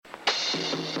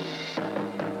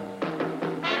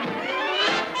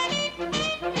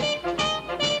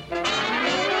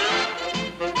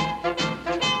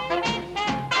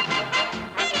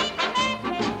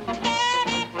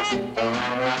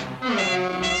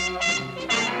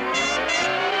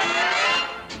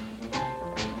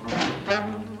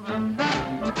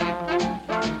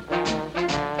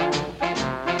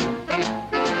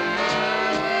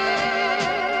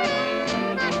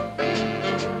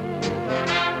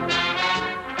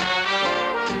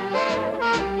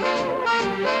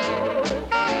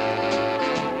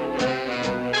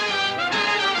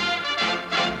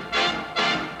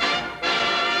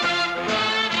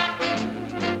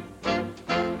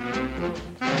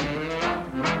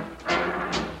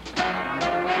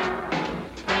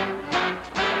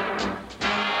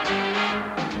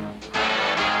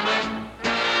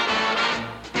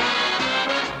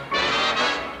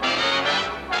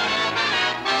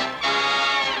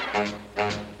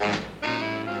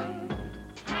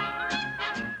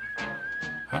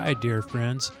Hi, dear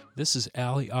friends. This is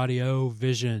Alley Audio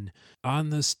Vision. On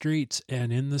the streets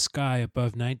and in the sky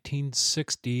above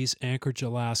 1960s Anchorage,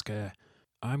 Alaska.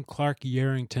 I'm Clark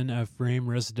Yarrington of Frame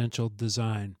Residential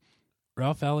Design.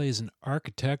 Ralph Alley is an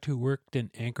architect who worked in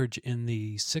Anchorage in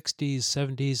the 60s,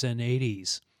 70s, and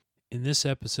 80s. In this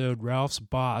episode, Ralph's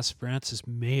boss, Francis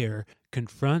Mayer,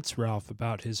 confronts Ralph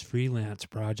about his freelance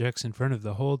projects in front of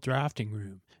the whole drafting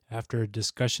room after a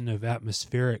discussion of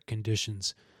atmospheric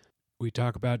conditions. We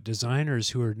talk about designers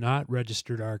who are not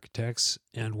registered architects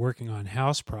and working on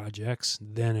house projects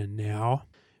then and now.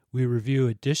 We review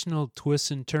additional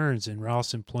twists and turns in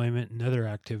Ralph's employment and other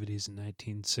activities in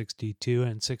 1962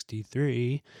 and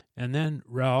 63. And then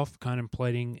Ralph,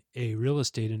 contemplating a real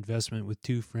estate investment with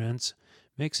two friends,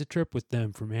 makes a trip with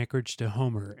them from Anchorage to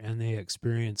Homer, and they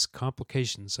experience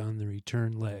complications on the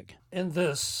return leg. In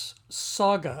this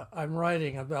saga I'm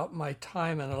writing about my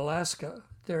time in Alaska,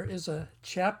 there is a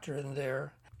chapter in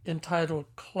there entitled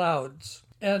Clouds.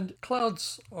 And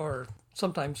clouds are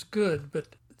sometimes good,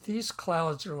 but these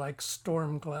clouds are like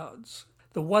storm clouds.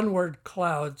 The one word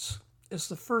clouds is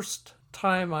the first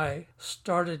time I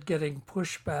started getting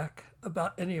pushback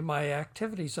about any of my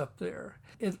activities up there.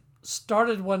 It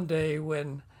started one day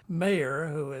when Mayer,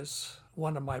 who is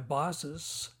one of my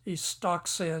bosses, he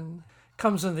stalks in,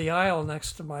 comes in the aisle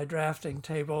next to my drafting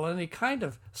table, and he kind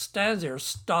of stands there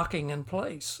stalking in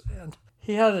place. And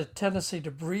he had a tendency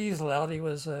to breathe loud. He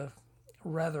was a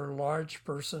rather large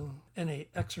person. Any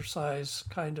exercise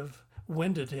kind of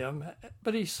winded him,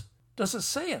 but he doesn't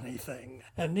say anything.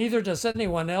 And neither does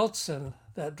anyone else in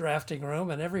that drafting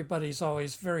room, and everybody's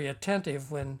always very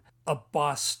attentive when a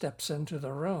boss steps into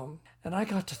the room. And I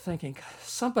got to thinking,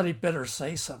 somebody better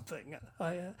say something.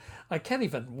 I can't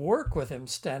even work with him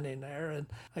standing there, and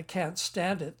I can't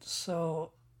stand it.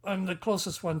 So I'm the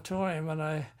closest one to him, and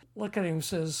I look at him and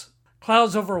says,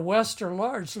 "Clouds over west are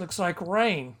large, looks like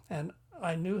rain." And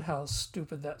I knew how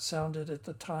stupid that sounded at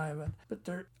the time. But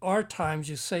there are times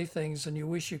you say things and you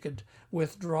wish you could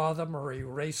withdraw them or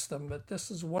erase them, but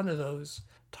this is one of those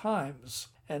times.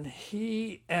 And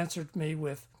he answered me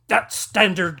with, "That's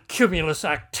standard cumulus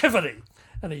activity."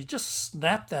 And he just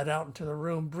snapped that out into the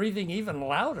room, breathing even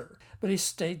louder. But he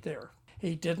stayed there.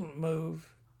 He didn't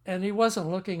move. And he wasn't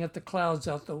looking at the clouds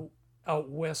out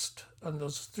west on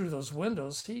through those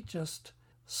windows. He just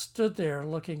stood there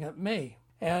looking at me.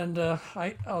 And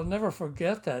I'll never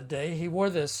forget that day. He wore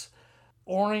this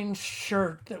orange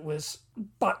shirt that was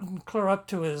buttoned clear up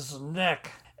to his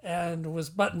neck and was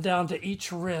buttoned down to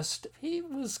each wrist. He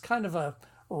was kind of a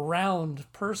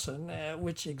round person,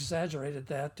 which exaggerated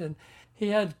that. And he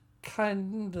had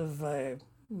kind of a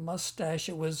mustache.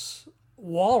 It was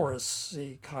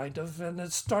walrusy kind of, and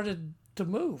it started to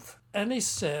move. And he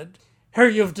said, "Here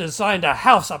you've designed a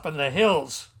house up in the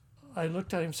hills." I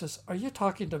looked at him and says, "Are you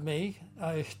talking to me?"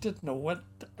 I didn't know what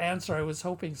to answer. I was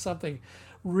hoping something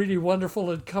really wonderful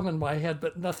had come in my head,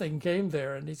 but nothing came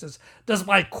there. And he says, "Does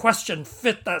my question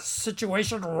fit that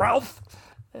situation, Ralph?"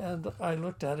 And I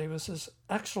looked at him and says,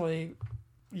 "Actually,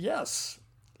 yes.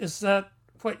 Is that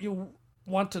what you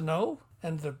want to know?"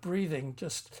 And the breathing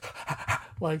just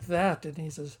like that. And he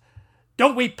says,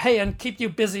 "Don't we pay and keep you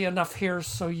busy enough here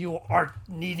so you aren't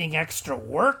needing extra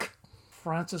work?"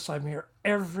 "Francis, I'm here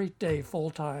every day full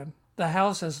time. The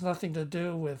house has nothing to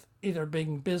do with either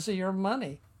being busy or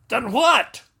money." "Then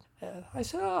what?" I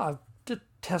said, to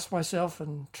test myself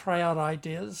and try out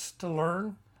ideas, to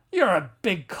learn. "You're a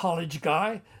big college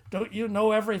guy. Don't you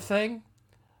know everything?"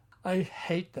 I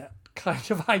hate that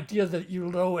kind of idea that you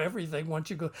know everything once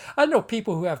you go. I know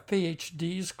people who have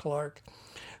PhDs, Clark,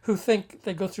 who think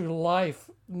they go through life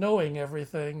knowing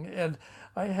everything. And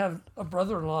I had a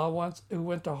brother-in-law once who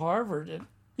went to Harvard, and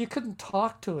you couldn't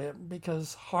talk to him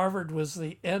because Harvard was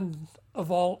the end of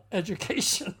all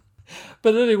education.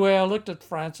 But anyway, I looked at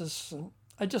Francis and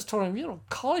I just told him,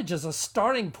 college is a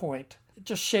starting point. It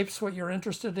just shapes what you're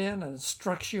interested in and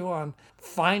instructs you on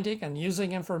finding and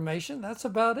using information. That's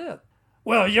about it.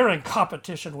 Well, you're in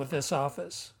competition with this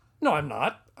office. No, I'm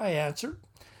not, I answered.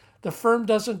 The firm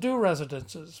doesn't do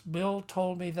residences. Bill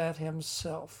told me that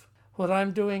himself. What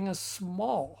I'm doing is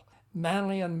small.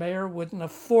 Manley and Mayer wouldn't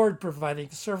afford providing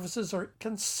services or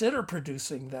consider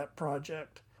producing that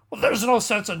project. Well, there's no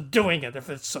sense in doing it if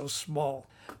it's so small.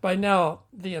 By now,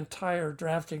 the entire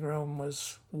drafting room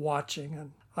was watching,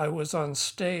 and I was on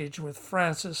stage with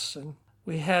Francis, and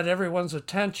we had everyone's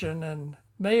attention, and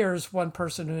Mayer's one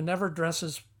person who never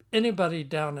dresses anybody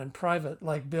down in private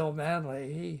like Bill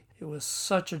Manley. He was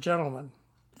such a gentleman.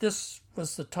 This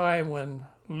was the time when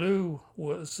Lou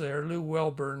was there, Lou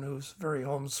Welburn, who's very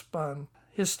homespun.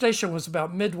 His station was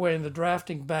about midway in the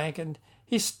drafting bank, and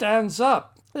he stands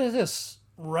up. This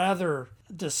rather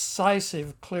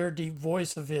decisive, clear, deep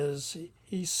voice of his,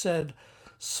 he said,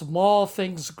 "Small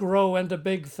things grow into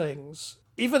big things.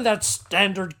 Even that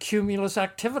standard cumulus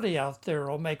activity out there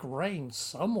will make rain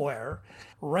somewhere.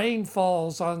 Rain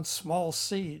falls on small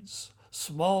seeds.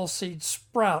 Small seeds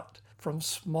sprout. From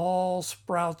small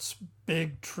sprouts,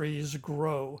 big trees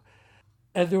grow."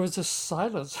 And there was a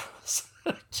silence. It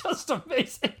was just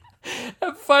amazing.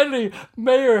 And finally,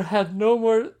 Mayer had no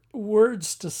more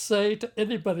words to say to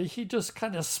anybody. He just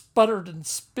kind of sputtered and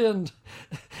spinned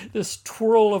this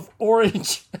twirl of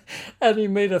orange, and he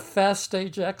made a fast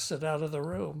stage exit out of the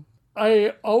room.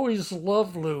 I always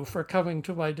loved Lou for coming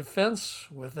to my defense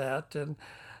with that, and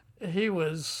he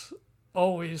was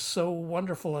always so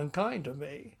wonderful and kind to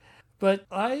me. But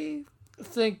I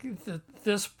think that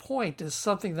this point is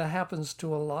something that happens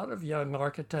to a lot of young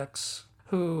architects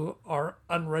who are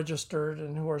unregistered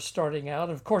and who are starting out.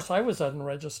 Of course, I was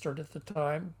unregistered at the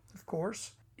time, of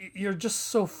course. You're just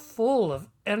so full of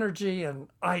energy and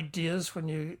ideas when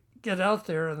you get out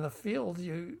there in the field.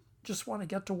 You just want to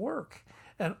get to work.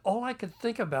 And all I could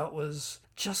think about was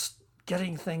just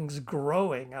getting things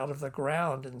growing out of the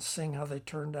ground and seeing how they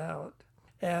turned out.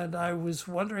 And I was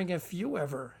wondering if you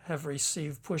ever have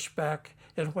received pushback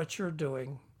in what you're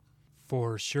doing.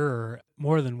 For sure,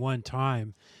 more than one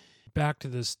time. Back to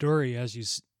the story as you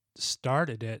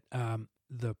started it,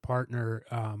 the partner,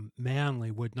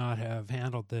 Manley, would not have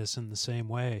handled this in the same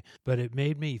way. But it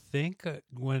made me think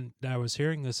when I was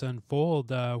hearing this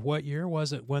unfold, what year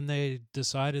was it when they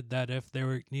decided that if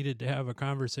they needed to have a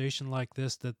conversation like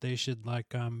this, that they should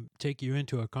take you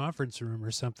into a conference room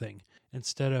or something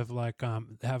instead of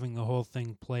having the whole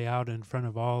thing play out in front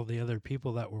of all the other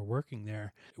people that were working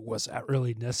there? Was that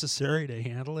really necessary to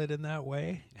handle it in that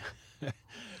way?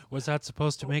 Was that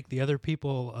supposed to make the other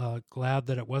people glad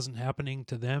that it wasn't happening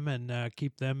to them and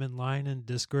keep them in line and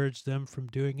discourage them from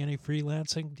doing any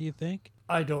freelancing, do you think?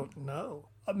 I don't know.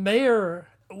 Mayer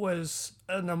was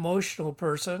an emotional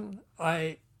person.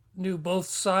 I knew both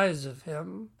sides of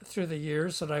him through the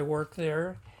years that I worked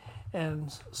there.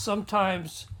 And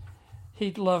sometimes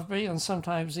he'd love me and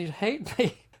sometimes he'd hate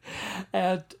me.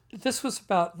 And this was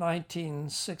about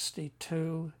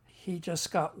 1962. He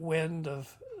just got wind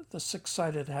of the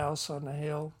six-sided house on the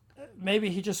hill. Maybe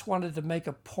he just wanted to make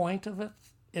a point of it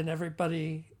in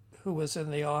everybody who was in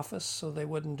the office so they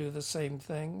wouldn't do the same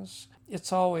things.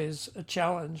 It's always a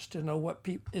challenge to know what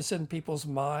is in people's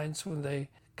minds when they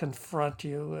confront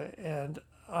you, and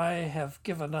I have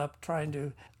given up trying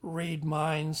to read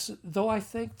minds, though I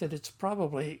think that it's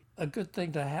probably a good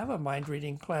thing to have a mind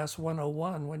reading class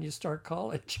 101 when you start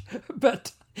college.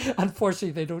 But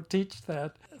unfortunately, they don't teach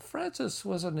that. Francis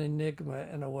was an enigma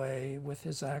in a way with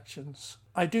his actions.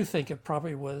 I do think it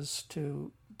probably was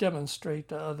to demonstrate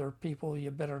to other people you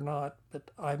better not,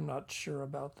 but I'm not sure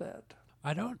about that.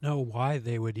 I don't know why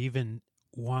they would even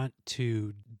want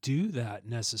to do that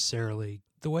necessarily.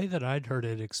 The way that I'd heard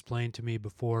it explained to me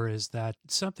before is that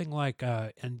something like,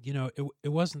 it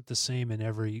wasn't the same in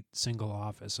every single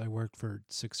office. I worked for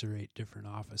 6 or 8 different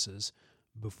offices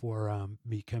before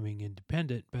becoming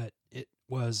independent, but it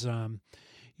was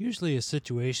usually a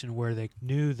situation where they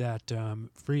knew that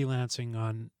freelancing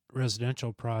on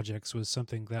residential projects was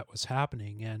something that was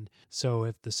happening. And so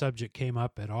if the subject came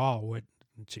up at all, which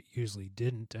it usually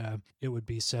didn't, it would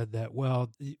be said that, well,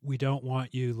 we don't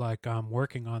want you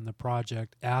working on the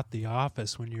project at the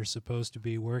office when you're supposed to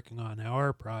be working on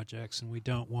our projects, and we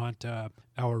don't want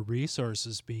our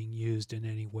resources being used in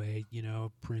any way,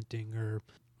 printing or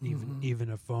even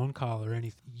a phone call or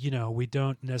anything. We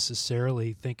don't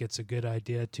necessarily think it's a good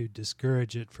idea to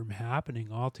discourage it from happening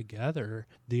altogether.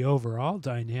 The overall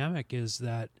dynamic is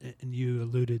that, and you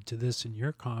alluded to this in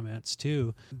your comments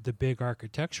too, the big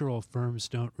architectural firms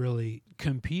don't really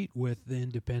compete with the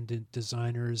independent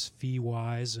designers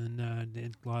fee-wise and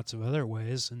in lots of other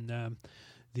ways. And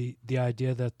the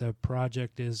idea that the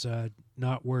project is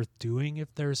not worth doing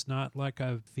if there's not like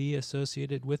a fee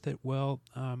associated with it, well,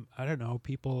 I don't know,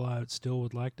 people still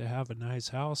would like to have a nice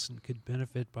house and could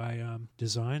benefit by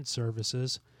design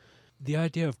services. The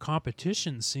idea of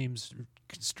competition seems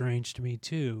strange to me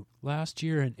too. Last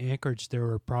year in Anchorage there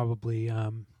were probably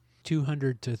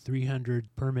 200 to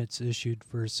 300 permits issued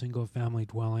for single-family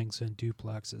dwellings and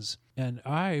duplexes. And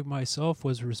I myself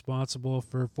was responsible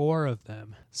for 4 of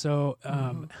them. So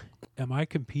am I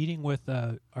competing with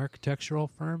architectural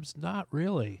firms? Not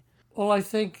really. Well, I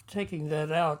think taking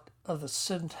that out of the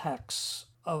syntax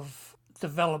of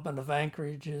development of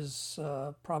Anchorage is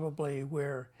probably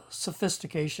where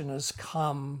sophistication has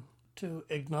come to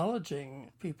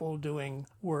acknowledging people doing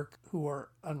work who are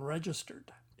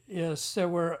unregistered. Yes, there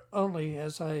were only,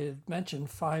 as I had mentioned,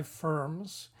 5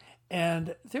 firms,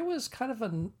 and there was kind of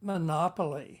a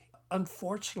monopoly.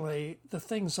 Unfortunately, the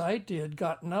things I did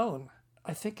got known.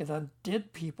 I think it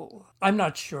undid people. I'm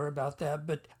not sure about that,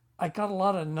 but I got a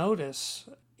lot of notice,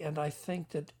 and I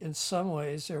think that in some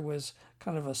ways there was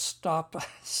kind of a stop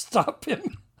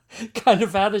him kind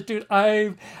of attitude.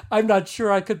 I'm not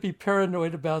sure I could be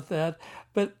paranoid about that,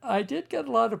 but I did get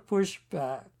a lot of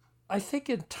pushback. I think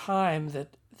in time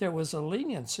that there was a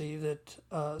leniency that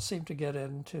seemed to get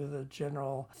into the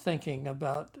general thinking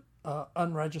about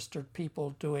unregistered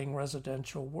people doing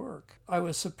residential work. I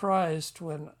was surprised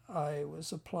when I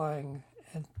was applying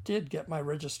and did get my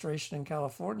registration in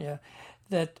California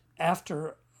that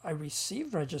after I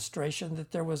received registration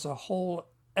that there was a whole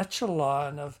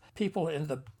echelon of people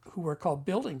who were called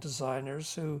building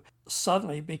designers who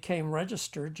suddenly became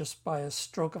registered just by a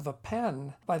stroke of a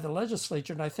pen by the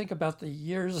legislature. And I think about the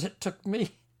years it took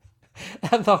me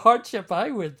and the hardship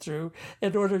I went through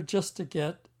in order just to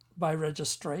get my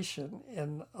registration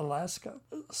in Alaska.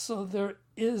 So there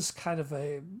is kind of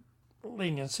a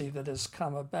leniency that has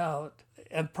come about,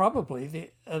 and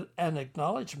probably an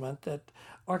acknowledgement that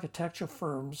architecture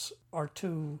firms are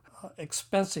too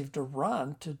expensive to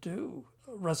run to do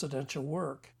residential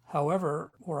work.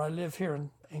 However, where I live here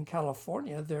in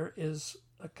California, there is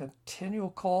a continual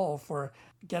call for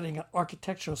getting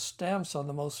architectural stamps on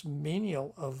the most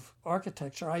menial of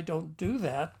architecture. I don't do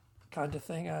that kind of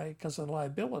thing because of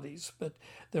liabilities, but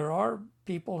there are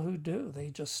people who do. They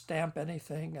just stamp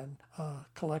anything and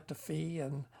collect a fee.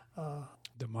 And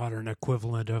the modern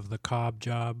equivalent of the Cobb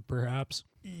job, perhaps?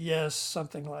 Yes,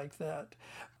 something like that.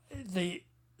 The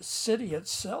city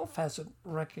itself hasn't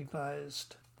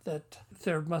recognized that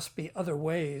there must be other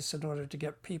ways in order to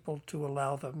get people to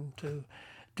allow them to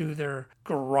do their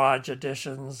garage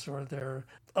additions or their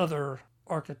other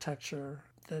architecture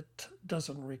that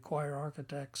doesn't require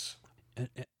architects.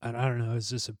 And I don't know, is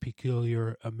this a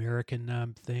peculiar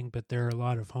American thing? But there are a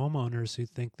lot of homeowners who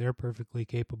think they're perfectly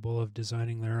capable of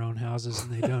designing their own houses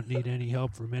and they don't need any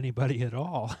help from anybody at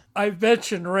all. I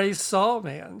mentioned Ray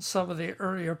Salman in some of the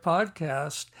earlier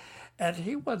podcasts, and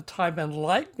he one time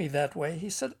enlightened me that way. He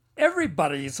said,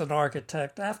 everybody's an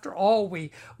architect. After all,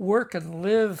 we work and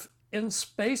live in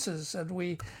spaces and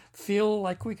we feel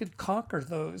like we could conquer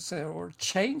those or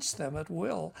change them at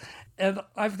will. And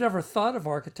I've never thought of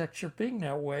architecture being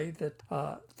that way, that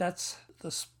that's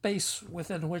the space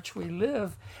within which we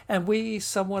live, and we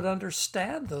somewhat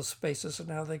understand those spaces and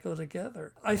how they go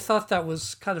together. I thought that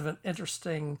was kind of an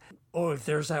interesting,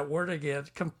 there's that word again,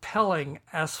 compelling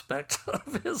aspect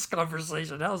of his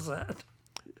conversation. How's that?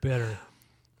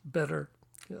 Better,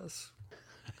 yes.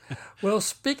 Well,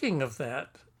 speaking of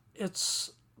that,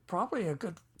 it's probably a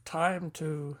good time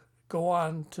to go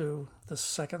on to the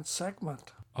second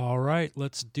segment. All right,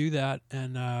 let's do that,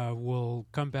 and we'll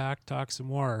come back, talk some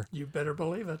more. You better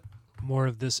believe it. More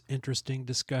of this interesting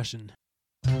discussion.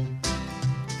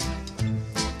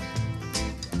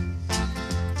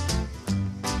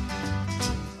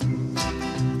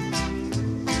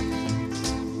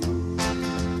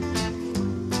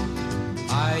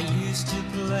 I used to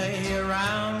play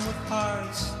around with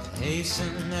hearts,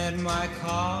 hasten at my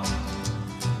call.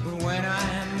 But when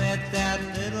I met that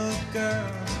little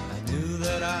girl, I knew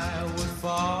that I would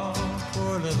fall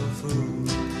for a little fool.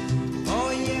 Oh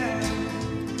yeah,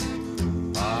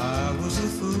 I was a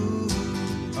fool.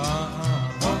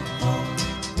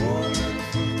 Poor little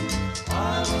fool,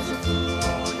 I was a fool,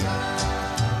 oh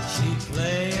yeah. She'd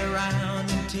play around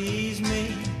and tease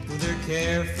me with her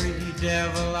carefree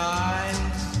devil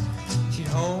eyes. She'd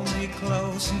hold me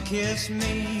close and kiss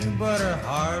me, but her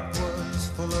heart was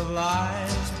full of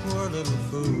lies. Poor little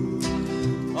fool.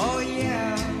 Oh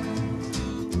yeah,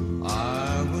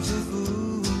 I was a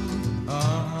fool.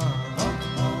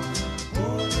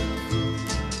 Poor little fool.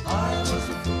 I was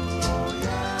a fool. Oh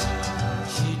yeah.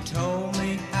 She told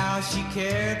me how she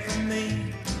cared for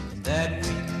me, and that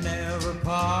we'd never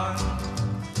part.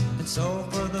 And so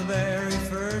for the very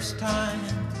first time,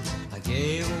 I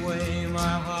gave away my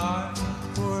heart.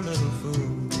 Poor little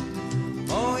fool.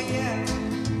 Oh yeah,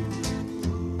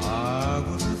 I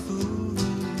was a fool.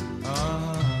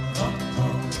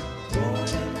 Poor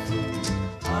little fool.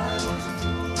 I was a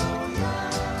fool. Oh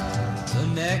yeah. The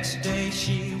next day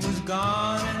she was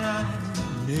gone, and I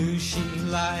knew she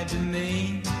lied to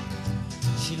me.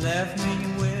 She left me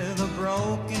with a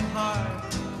broken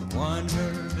heart, won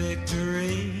her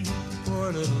victory.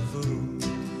 Poor little fool.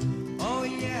 Oh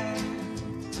yeah,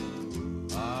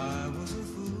 I was a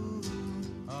fool.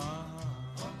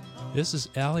 This is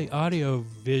Alley Audio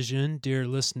Vision, dear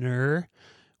listener,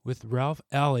 with Ralph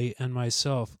Alley and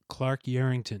myself, Clark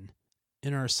Yarrington.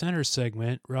 In our center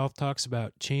segment, Ralph talks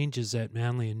about changes at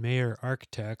Manley and Mayer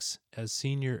Architects as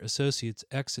senior associates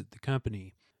exit the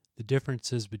company, the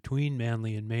differences between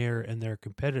Manley and Mayer and their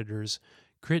competitors,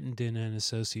 Crittenden and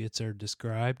Associates, are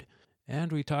described,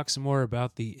 and we talk some more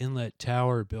about the Inlet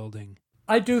Tower building.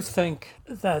 I do think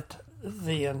that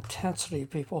the intensity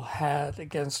people had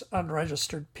against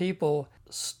unregistered people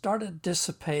started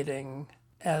dissipating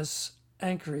as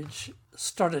Anchorage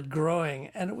started growing,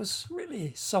 and it was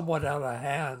really somewhat out of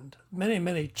hand.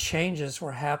 Many changes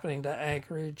were happening to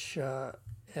Anchorage,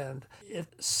 and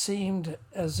it seemed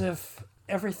as if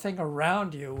everything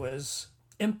around you was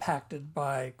impacted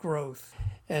by growth.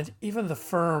 And even the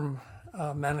firm,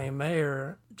 Manley &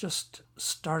 Mayer, just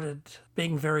started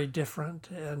being very different.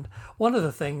 And one of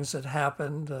the things that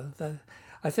happened, that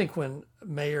I think when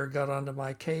Mayer got onto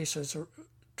my case as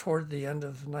toward the end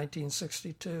of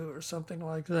 1962 or something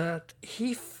like that,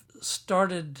 he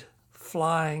started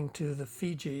flying to the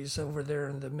Fijis over there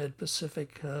in the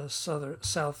mid-Pacific,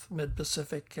 South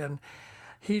Mid-Pacific, and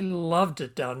he loved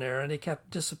it down there, and he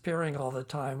kept disappearing all the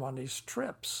time on these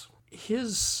trips.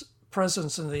 His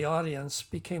presence in the audience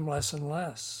became less and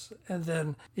less. And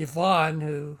then Yvonne,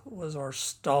 who was our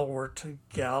stalwart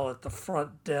gal at the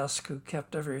front desk who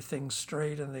kept everything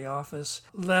straight in the office,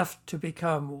 left to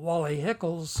become Wally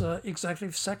Hickle's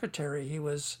executive secretary. He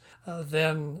was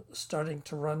then starting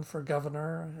to run for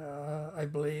governor, I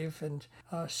believe, and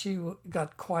she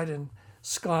got quite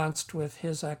ensconced with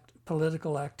his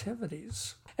political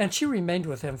activities. And she remained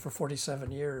with him for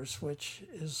 47 years, which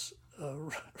is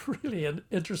really an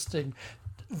interesting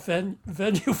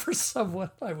venue for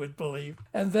someone, I would believe.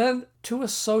 And then two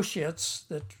associates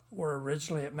that were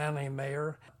originally at Manley &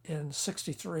 Mayer in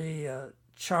 63,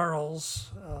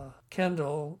 Charles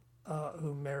Kendall,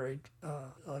 who married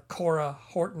Cora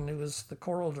Horton, who was the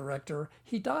choral director,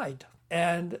 he died.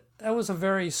 And that was a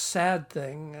very sad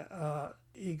thing.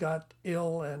 He got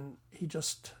ill and he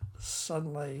just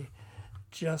suddenly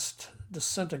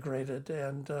disintegrated.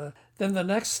 And then the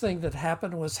next thing that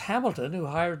happened was Hamilton, who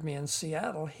hired me in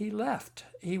Seattle, he left.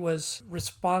 He was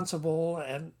responsible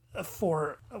and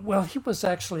he was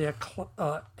actually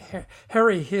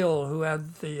Harry Hill, who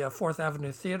had the Fourth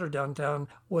Avenue Theater downtown,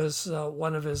 was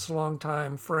one of his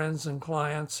longtime friends and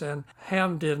clients, and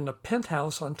Ham did a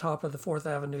penthouse on top of the Fourth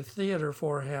Avenue Theater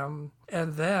for him.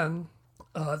 And then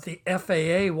the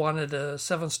FAA wanted a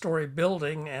 7-story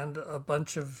building, and a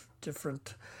bunch of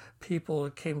different people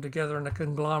came together in a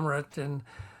conglomerate and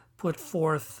put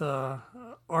forth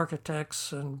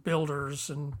architects and builders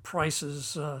and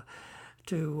prices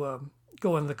to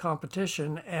go in the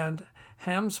competition, and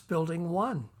Ham's building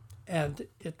won. And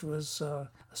it was a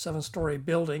 7-story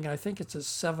building. I think it's his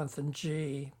 7th and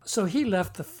G. So he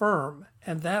left the firm,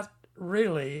 and that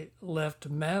really left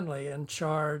Manley in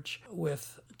charge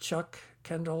with Chuck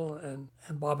Kendall and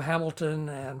Bob Hamilton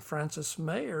and Francis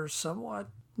Mayer somewhat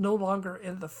no longer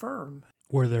in the firm.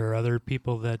 Were there other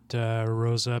people that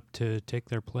rose up to take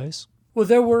their place? Well,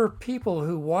 there were people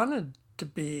who wanted to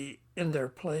be in their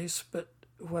place, but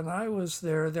when I was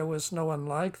there was no one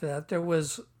like that. There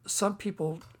was some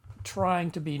people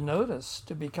trying to be noticed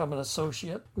to become an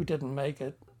associate who didn't make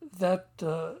it. But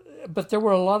there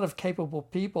were a lot of capable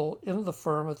people in the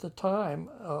firm at the time.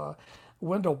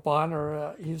 Wendell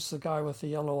Bonner, he's the guy with the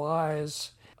yellow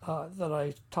eyes that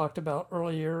I talked about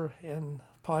earlier in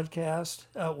podcast,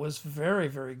 was very,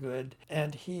 very good.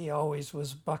 And he always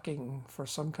was bucking for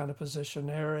some kind of position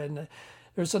there. And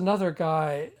There's another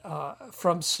guy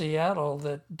from Seattle,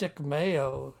 that Dick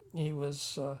Mayo. He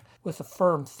was with the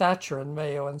firm Thatcher and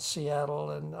Mayo in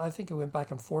Seattle, and I think he went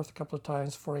back and forth a couple of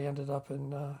times before he ended up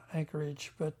in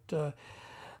Anchorage. But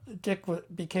Dick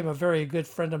became a very good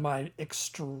friend of mine,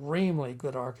 extremely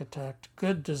good architect,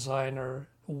 good designer,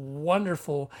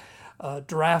 wonderful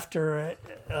drafter,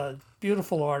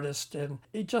 beautiful artist, and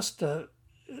he just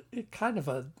kind of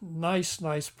a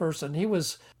nice person. He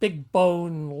was big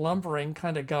bone, lumbering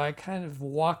kind of guy, kind of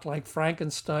walked like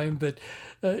Frankenstein, but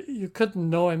you couldn't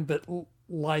know him but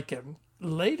like him.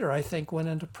 Later, I think, went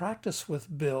into practice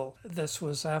with Bill. This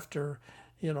was after,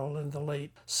 in the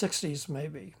late 60s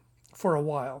maybe, for a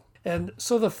while. And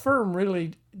so the firm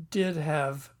really did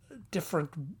have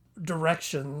different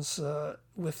directions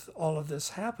with all of this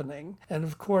happening. And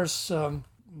of course,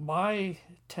 my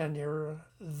tenure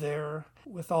there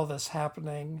with all this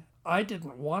happening, I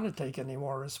didn't want to take any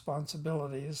more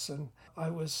responsibilities, and I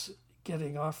was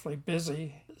getting awfully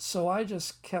busy. So I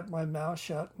just kept my mouth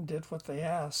shut and did what they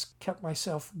asked, kept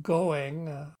myself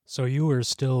going. So you were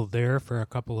still there for a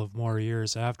couple of more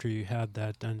years after you had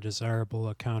that undesirable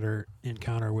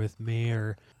encounter with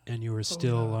Mayer, and you were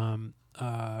still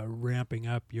ramping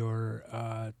up your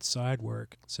side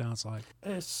work, sounds like.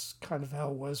 It's kind of how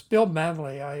it was. Bill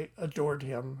Manley, I adored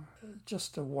him.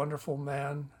 Just a wonderful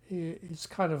man. He's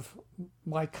kind of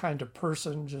my kind of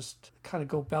person, just kind of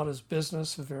go about his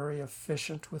business, very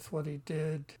efficient with what he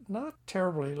did. Not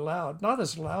terribly loud, not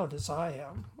as loud as I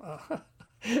am.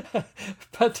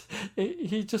 But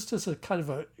he just is a kind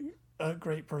of a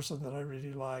great person that I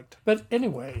really liked. But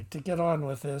anyway, to get on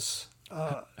with this,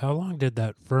 how long did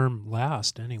that firm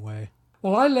last anyway?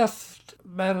 Well, I left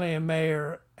Manley and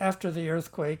Mayer after the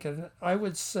earthquake, and I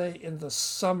would say in the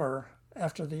summer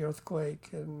after the earthquake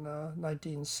in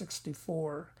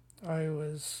 1964. I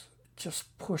was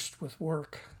just pushed with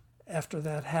work. After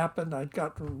that happened, I'd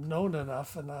gotten known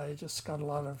enough, and I just got a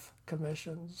lot of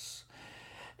commissions.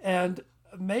 And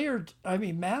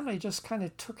Manley just kind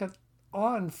of took it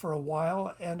on for a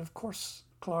while, and of course,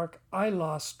 Clark, I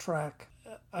lost track.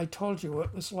 I told you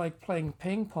it was like playing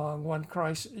ping pong. One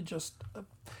crisis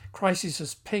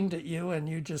is pinged at you, and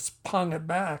you just pong it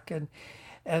back,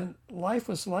 and life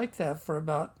was like that for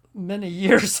about many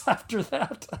years after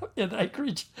that in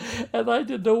Anchorage, and I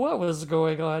didn't know what was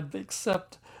going on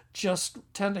except just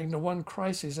tending to one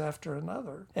crisis after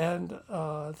another, and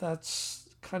that's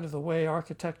kind of the way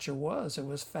architecture was. It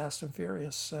was fast and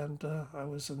furious, and I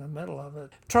was in the middle of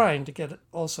it, trying to get it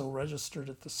also registered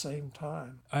at the same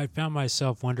time. I found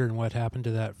myself wondering what happened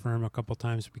to that firm a couple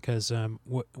times because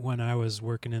when I was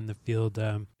working in the field,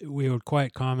 we would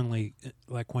quite commonly,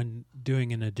 like when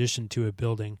doing an addition to a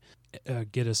building,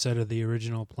 get a set of the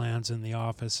original plans in the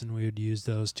office, and we would use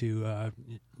those to,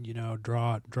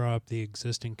 draw up the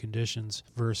existing conditions,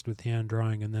 first with hand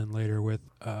drawing and then later with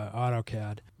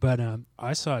AutoCAD. But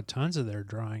I saw tons of their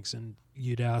drawings, and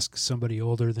you'd ask somebody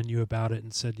older than you about it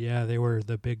and said, yeah, they were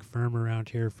the big firm around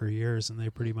here for years, and they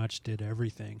pretty much did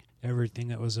everything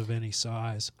that was of any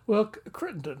size. Well,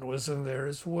 Crittenden was in there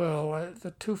as well.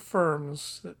 The two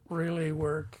firms that really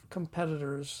were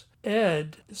competitors.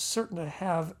 Ed certainly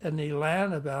have an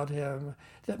elan about him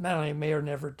that Manley Mayer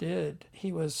never did.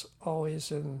 He was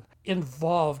always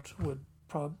involved, would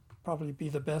probably be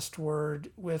the best word,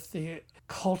 with the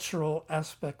cultural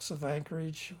aspects of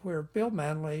Anchorage, where Bill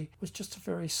Manley was just a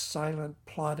very silent,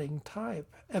 plodding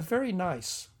type. And very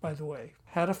nice, by the way.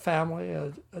 Had a family,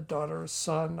 a daughter, a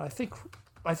son. I think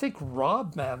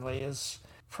Rob Manley has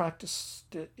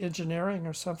practiced engineering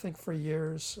or something for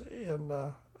years in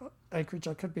Anchorage.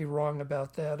 I could be wrong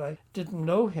about that. I didn't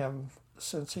know him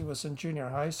since he was in junior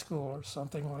high school or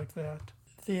something like that.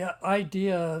 The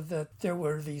idea that there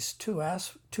were these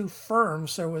two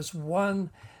firms, there was one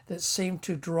that seemed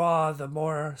to draw the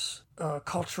more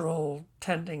cultural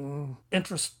tending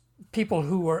interest, people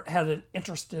who had an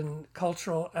interest in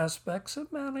cultural aspects,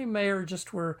 and Manley Mayer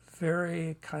just were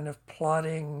very kind of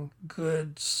plodding,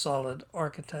 good, solid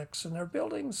architects, and their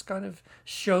buildings kind of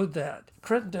showed that.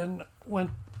 Crittenden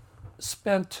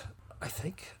spent, I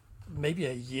think, maybe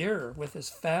a year with his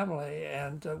family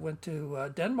and went to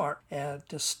Denmark and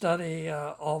to study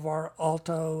Alvar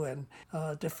Aalto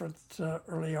and different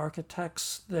early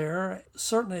architects there.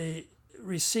 Certainly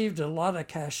received a lot of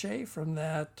cachet from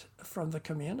the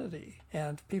community,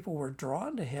 and people were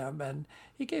drawn to him, and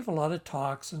he gave a lot of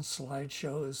talks and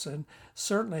slideshows, and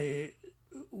certainly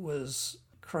was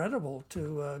credible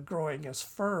to growing his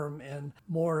firm in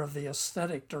more of the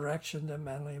aesthetic direction than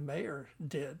Manley Mayer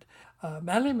did.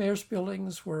 Manley Mayer's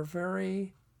buildings were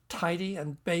very tidy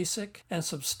and basic and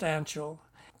substantial.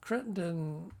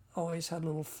 Crittenden always had a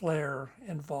little flair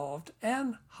involved,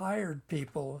 and hired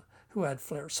people who had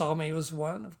flair. Salmi was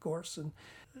one, of course, and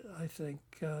I think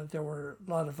there were a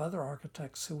lot of other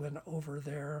architects who went over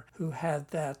there who had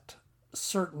that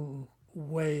certain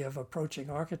way of approaching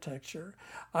architecture.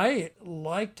 I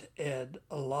liked Ed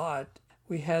a lot.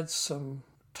 We had some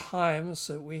times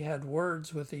that we had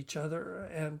words with each other,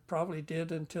 and probably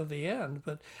did until the end,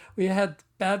 but we had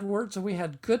bad words and we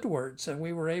had good words, and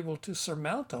we were able to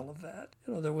surmount all of that.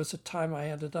 There was a time I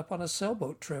ended up on a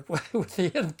sailboat trip with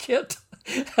he and Kit.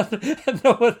 And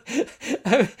no one,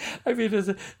 I mean,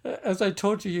 as I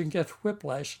told you, you can get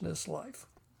whiplash in this life.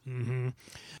 Mm-hmm.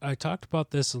 I talked about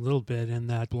this a little bit in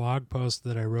that blog post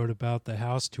that I wrote about the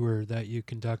house tour that you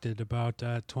conducted about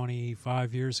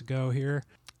 25 years ago here.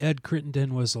 Ed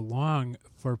Crittenden was along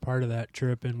for part of that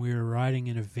trip, and we were riding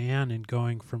in a van and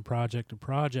going from project to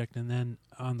project, and then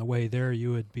on the way there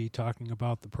you would be talking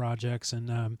about the projects,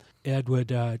 and Ed would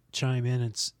chime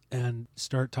in and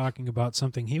start talking about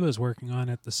something he was working on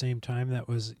at the same time that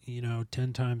was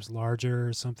 10 times larger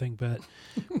or something, but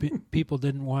people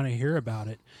didn't want to hear about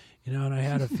it, and I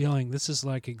had a feeling this is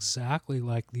like exactly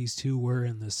like these two were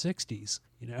in the 60s.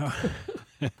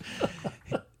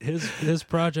 His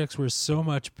projects were so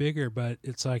much bigger, but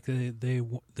it's like they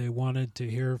wanted to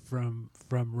hear from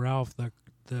Ralph,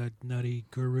 the nutty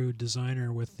guru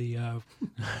designer with the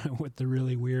with the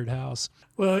really weird house.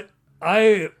 Well,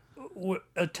 I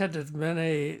attended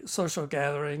many social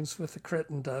gatherings with the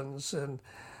Crittendens, and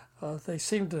they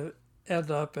seemed to end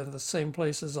up in the same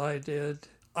places I did.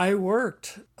 I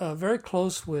worked very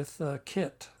close with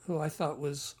Kit, who I thought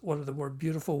was one of the more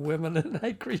beautiful women in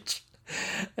Anchorage,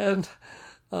 and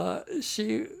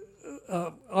she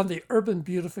on the Urban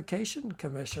Beautification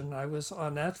Commission. I was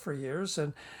on that for years,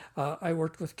 and I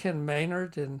worked with Ken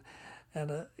Maynard and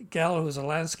a gal who was a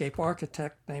landscape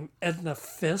architect named Edna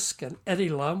Fisk, and Eddie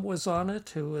Lum was on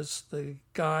it, who was the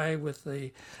guy with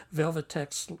the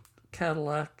Velvetex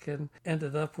Cadillac and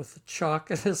ended up with the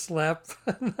chalk in his lap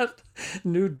and that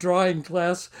new drawing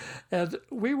class. And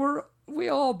we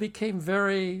all became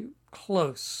very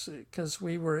close because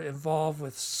we were involved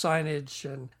with signage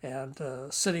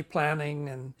and city planning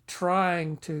and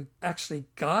trying to actually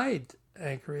guide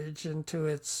Anchorage into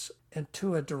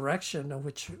a direction in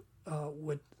which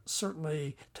would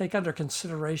certainly take under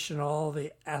consideration all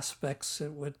the aspects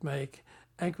that would make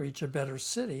Anchorage a better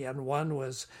city. And one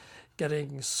was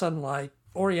getting sunlight,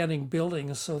 orienting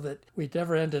buildings so that we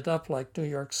never ended up like New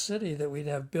York City, that we'd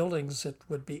have buildings that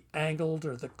would be angled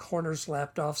or the corners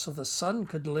lapped off so the sun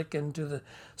could lick into the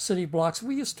city blocks.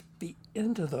 We used to be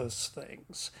into those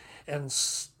things and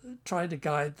try to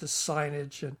guide the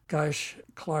signage. And gosh,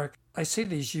 Clark, I see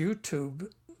these YouTube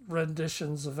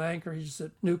renditions of Anchorage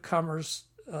that newcomers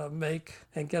make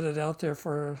and get it out there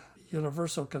for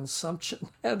universal consumption.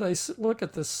 And I look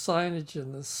at the signage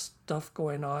and the stuff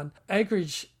going on.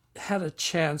 Anchorage had a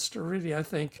chance to really, I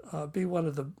think, be one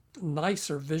of the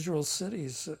nicer visual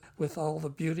cities with all the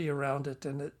beauty around it,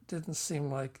 and it didn't seem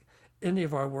like any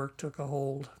of our work took a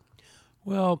hold.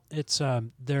 Well, it's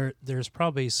there's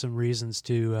probably some reasons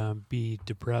to be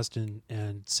depressed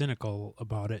and cynical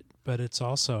about it, but it's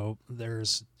also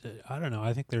there's I don't know.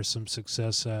 I think there's some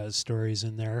success stories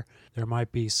in there. There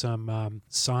might be some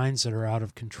signs that are out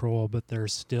of control, but there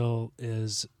still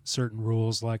is certain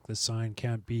rules, like the sign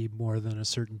can't be more than a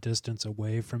certain distance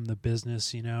away from the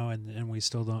business, and we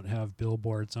still don't have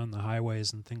billboards on the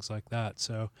highways and things like that.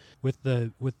 So with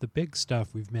the big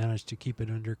stuff, we've managed to keep it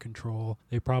under control.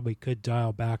 They probably could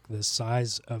dial back the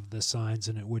size of the signs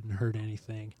and it wouldn't hurt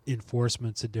anything.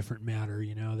 Enforcement's a different matter.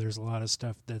 There's a lot of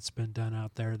stuff that's been done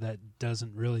out there that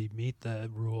doesn't really meet the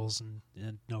rules,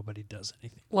 and nobody does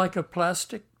anything. Like a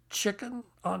plastic chicken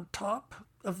on top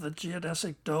of the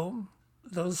geodesic dome,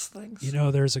 those things.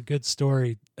 There's a good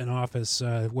story, an office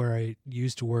where I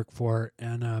used to work for,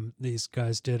 and these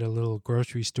guys did a little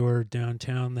grocery store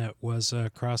downtown that was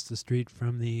across the street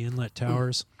from the Inlet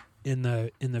Towers. In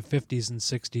the 50s and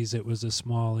 60s, it was a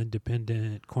small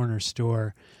independent corner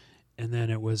store, and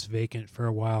then it was vacant for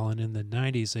a while. And in the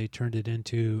 90s, they turned it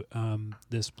into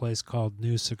this place called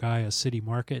New Sagaya City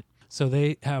Market. So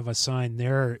they have a sign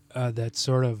there that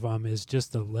sort of is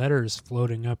just the letters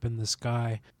floating up in the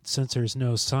sky. Since there's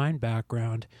no sign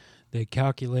background, they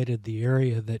calculated the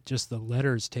area that just the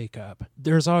letters take up.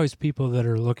 There's always people that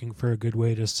are looking for a good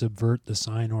way to subvert the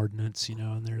sign ordinance,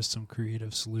 and there's some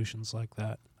creative solutions like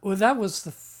that. Well, that was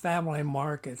the family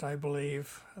market, I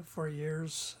believe, for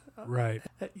years. Right.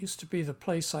 It used to be the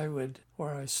place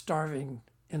where I was starving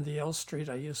in the L Street.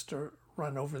 I used to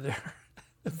run over there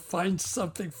and find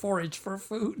something, forage for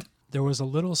food. There was a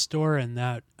little store in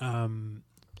that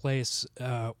place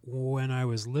when I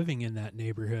was living in that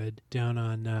neighborhood down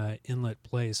on Inlet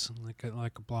Place,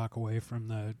 like a block away from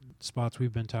the spots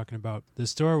we've been talking about. The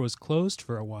store was closed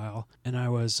for a while, and I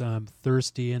was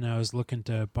thirsty, and I was looking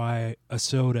to buy a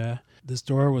soda. The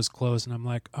store was closed, and I'm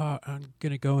like, oh, I'm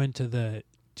going to go into the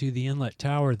Inlet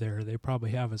Tower there. They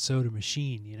probably have a soda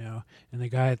machine, you know. And the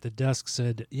guy at the desk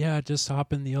said, yeah, just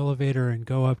hop in the elevator and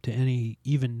go up to any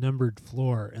even numbered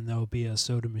floor, and there'll be a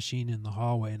soda machine in the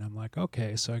hallway. And I'm like,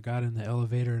 okay. So I got in the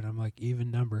elevator, and I'm like, even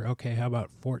number. Okay, how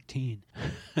about 14?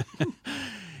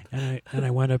 and I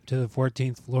went up to the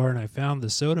 14th floor, and I found the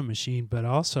soda machine, but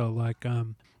also like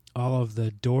all of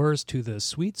the doors to the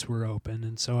suites were open,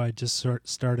 and so I just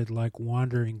started like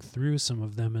wandering through some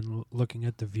of them and looking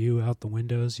at the view out the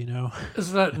windows, you know.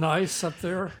 Isn't that nice up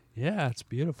there? Yeah, it's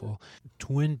beautiful.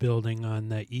 Twin building on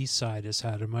the east side has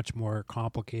had a much more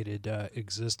complicated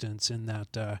existence in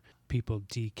that people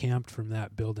decamped from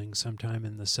that building sometime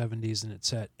in the 70s, and it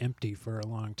sat empty for a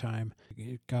long time.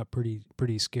 It got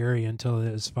pretty scary until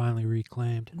it was finally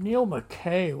reclaimed. Neil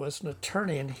McKay was an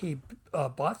attorney, and he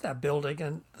bought that building,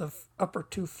 and the upper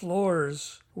 2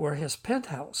 floors were his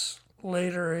penthouse.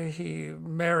 Later, he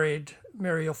married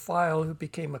Muriel File, who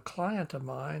became a client of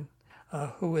mine,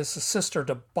 who is the sister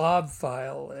to Bob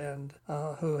File, and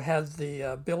who had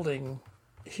the building,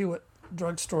 Hewitt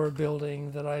drugstore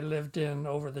building that I lived in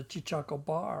over the Chichaco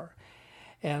Bar.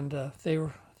 And they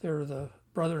were the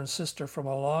brother and sister from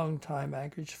a long time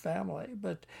Anchorage family.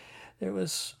 But there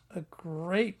was a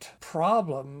great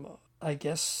problem, I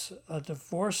guess, a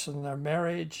divorce in their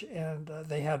marriage, and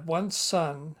they had one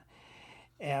son,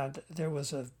 and there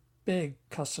was a big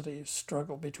custody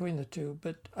struggle between the two.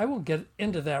 But I won't get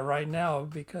into that right now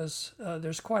because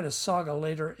there's quite a saga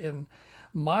later in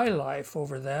my life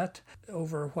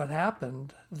over what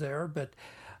happened there. But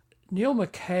Neil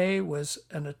McKay was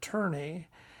an attorney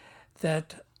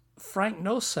that Frank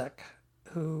Nosek,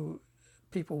 who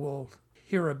people will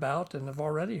hear about and have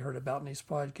already heard about in these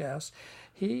podcasts,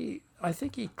 I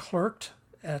think he clerked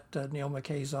at Neil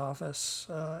McKay's office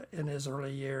in his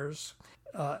early years.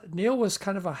 Neil was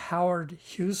kind of a Howard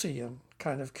Hughesian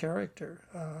kind of character.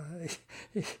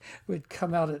 He would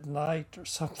come out at night or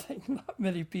something. Not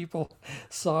many people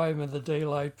saw him in the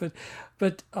daylight,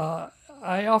 but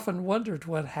I often wondered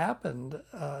what happened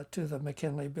to the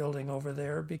McKinley building over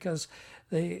there, because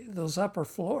those upper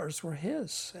floors were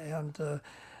his, and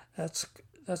that's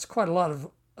quite a lot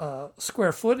of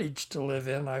square footage to live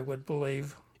in, I would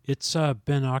believe. It's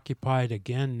been occupied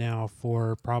again now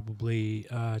for probably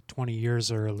 20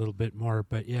 years or a little bit more.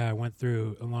 But yeah, I went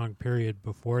through a long period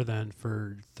before then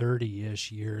for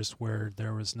 30-ish years where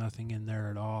there was nothing in there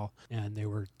at all. And they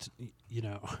were,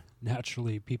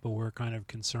 naturally people were kind of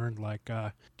concerned, like,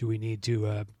 do we need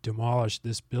to demolish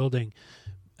this building?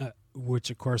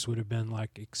 Which, of course, would have been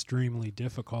like extremely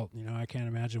difficult. I can't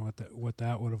imagine what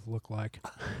that would have looked like.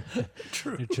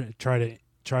 True.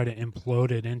 Try to implode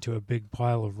it into a big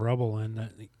pile of rubble and,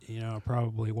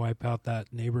 probably wipe out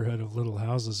that neighborhood of little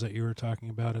houses that you were talking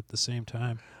about at the same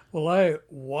time. Well, I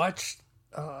watched,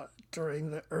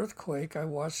 during the earthquake, I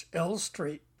watched L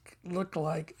Street look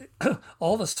like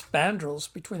all the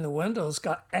spandrels between the windows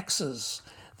got X's.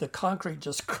 The concrete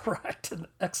just cracked and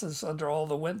X's under all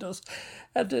the windows.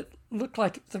 And it looked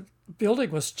like the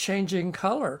building was changing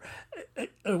color.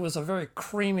 It was a very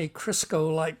creamy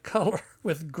Crisco-like color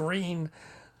with green.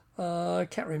 I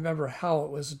can't remember how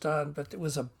it was done, but it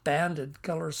was a banded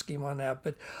color scheme on that.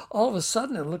 But all of a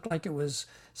sudden, it looked like it was,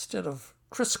 instead of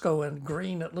Crisco and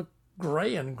green, it looked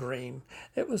gray and green.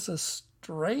 It was a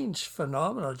strange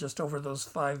phenomenon just over those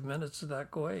 5 minutes of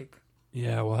that quake.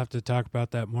 Yeah, we'll have to talk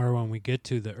about that more when we get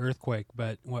to the earthquake.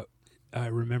 But what I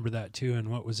remember that too, and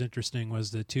what was interesting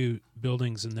was the two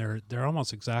buildings, and they're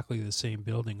almost exactly the same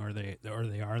building, or they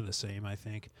are the same, I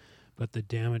think. But the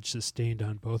damage sustained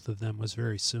on both of them was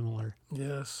very similar.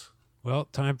 Yes. Well,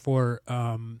 time for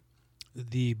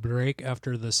the break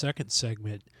after the second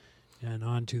segment, and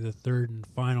on to the third and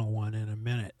final one in a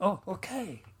minute. Oh,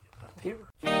 okay. Here.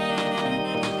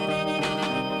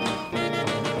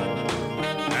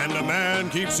 And the man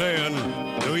keeps saying,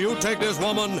 do you take this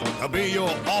woman to be your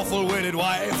awful wedded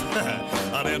wife?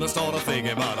 And then I started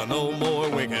thinking about no more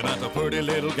winking at the pretty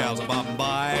little gals bopping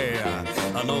by.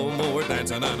 No more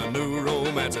dancing and a new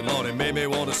romance, and Lord, it made me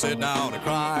want to sit down and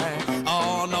cry.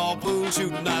 Oh, no, pool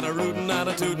shooting and a rooting and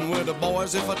a tooting with the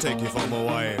boys if I take you for my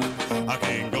wife. I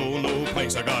can't go no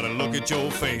place, I gotta look at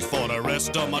your face for the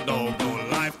rest of my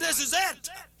doggone life. This is it!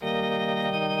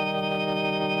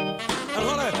 And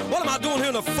honey, what am I doing here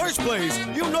in the first place?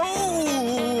 You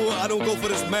know I don't go for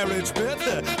this marriage bit.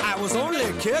 I was only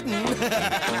kidding.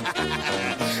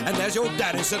 And there's your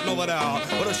daddy sitting over there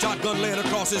with a shotgun laying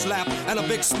across his lap and a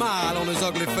big smile on his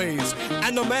ugly face.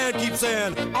 And the man keeps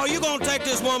saying, are you gonna take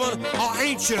this woman or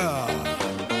ain't ya?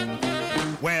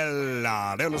 Well,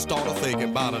 then I started thinking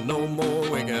about a no more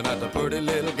winking at the pretty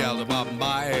little gals bobbing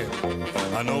by.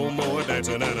 A no more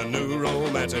dancing and a new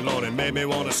romance, and Lord, it made me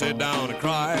want to sit down and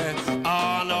cry.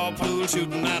 Ah, no pool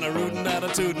shooting and a rootin' and a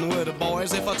tootin' with the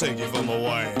boys if I take you for my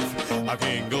wife. I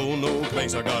can't go no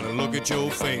place, I gotta look at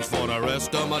your face for the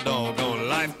rest of my doggone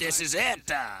life. This is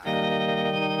it.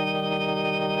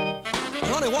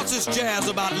 Honey, what's this jazz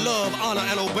about love, honor,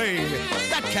 and obey?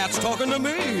 That cat's talking to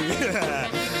me.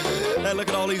 And look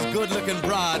at all these good-looking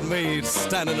bridesmaids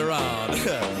standing around.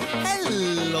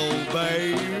 Hello,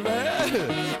 baby.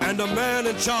 And the man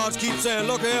in charge keeps saying,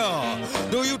 look here,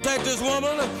 do you take this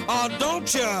woman or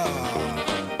don't you?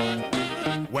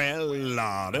 Well,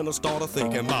 then I started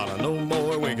thinking about no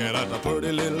more winking at the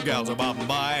pretty little gals bobbing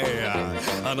by.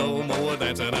 No more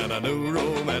dancing and a new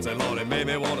romance, and Lord, it made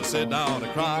me want to sit down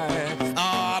and cry.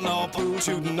 No pool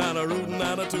shooting and a rootin'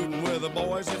 and a tootin' with the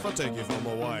boys if I take you for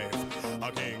my wife.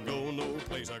 I can't go no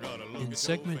place, I gotta look In at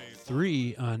segment your face.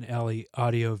 3 on Alley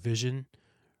Audio Vision,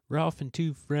 Ralph and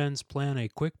two friends plan a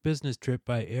quick business trip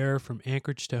by air from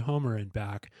Anchorage to Homer and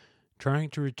back, trying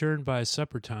to return by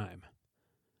supper time.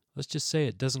 Let's just say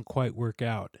it doesn't quite work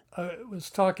out. I was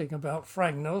talking about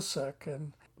Frank Nosek,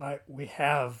 and we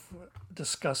have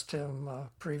discussed him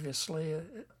previously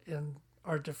in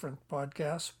our different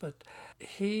podcasts, but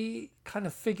he kind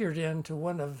of figured into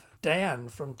one of Dan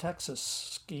from Texas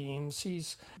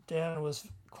schemes. Dan was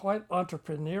quite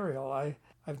entrepreneurial.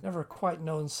 I've never quite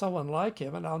known someone like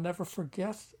him, and I'll never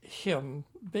forget him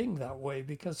being that way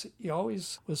because he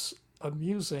always was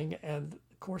amusing. And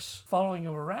of course, following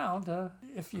him around,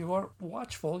 if you aren't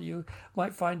watchful, you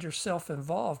might find yourself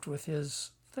involved with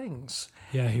his things.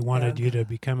 Yeah, he wanted you to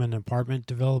become an apartment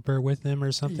developer with him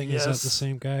or something. Yes. Is that the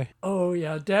same guy? Oh,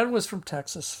 yeah. Dan was from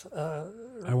Texas.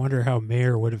 I wonder how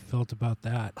Mayer would have felt about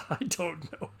that. I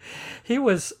don't know. He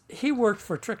worked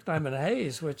for Tricknime and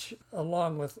Hayes, which,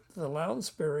 along with the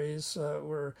Lounsburys,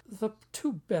 were the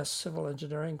two best civil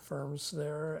engineering firms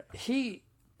there.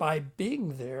 By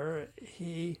being there,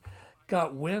 he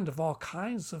got wind of all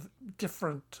kinds of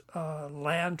different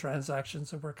land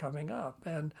transactions that were coming up.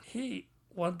 And he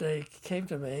one day came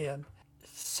to me and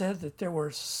said that there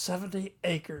were 70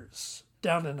 acres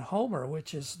down in Homer,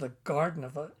 which is the garden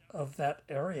of that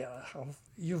area.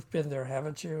 You've been there,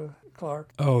 haven't you,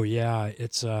 Clark? Oh yeah,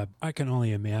 it's I can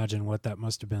only imagine what that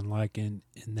must have been like in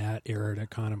that era to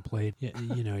contemplate.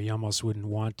 You almost wouldn't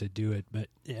want to do it, but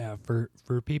yeah, for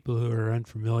people who are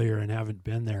unfamiliar and haven't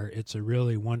been there, it's a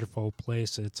really wonderful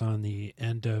place. It's on the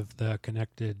end of the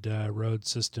connected road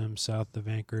system south of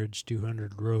Anchorage,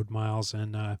 200 road miles,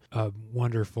 and a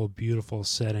wonderful, beautiful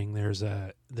setting. There's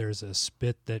a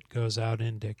spit that goes out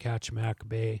into Kachemak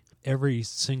Bay. Every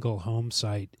single home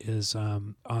site is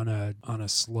on a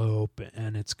slope,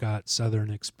 and it's got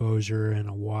southern exposure and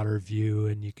a water view,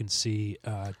 and you can see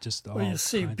just all you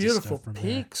see kinds beautiful of stuff from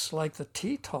peaks like the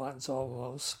Tetons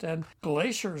almost, and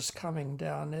glaciers coming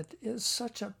down. It is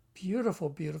such a beautiful,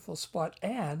 beautiful spot,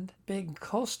 and being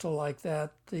coastal like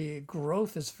that, the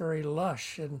growth is very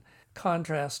lush in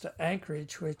contrast to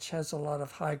Anchorage, which has a lot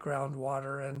of high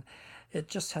groundwater, and it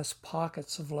just has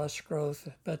pockets of lush growth.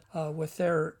 But with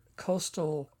their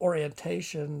coastal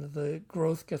orientation, the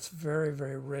growth gets very,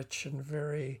 very rich and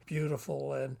very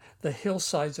beautiful, and the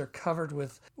hillsides are covered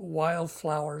with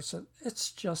wildflowers, and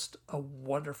it's just a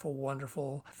wonderful,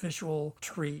 wonderful visual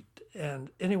treat.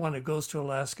 And anyone who goes to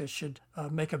Alaska should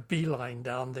make a beeline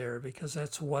down there, because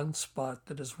that's one spot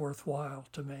that is worthwhile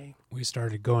to me. We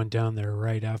started going down there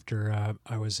right after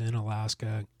I was in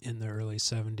Alaska in the early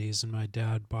 70s, and my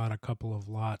dad bought a couple of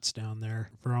lots down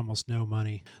there for almost no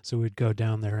money. So we'd go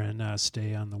down there and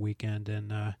stay on the weekend,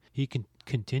 and he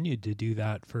continued to do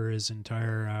that for his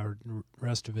entire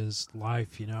rest of his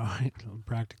life,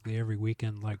 practically every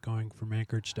weekend, like going from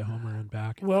Anchorage to Homer and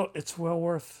back. Well, it's well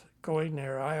worth going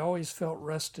there. I always felt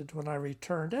rested when I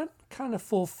returned, and kind of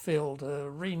fulfilled,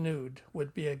 renewed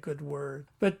would be a good word.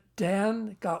 But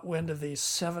Dan got wind of these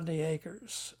 70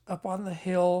 acres up on the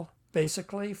hill,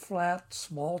 basically flat,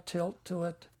 small tilt to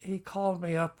it. He called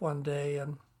me up one day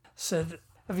and said,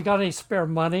 "Have you got any spare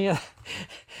money?"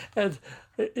 And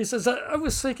he says, I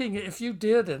was thinking if you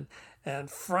did, and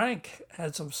Frank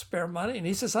had some spare money, and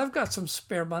he says, "I've got some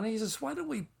spare money." He says, "Why don't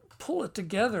we pull it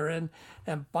together and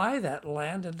buy that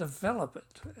land and develop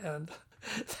it?" And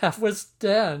that was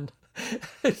Dan.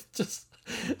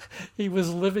 He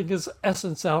was living his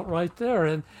essence out right there.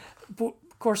 And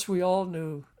of course, we all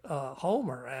knew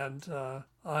Homer, and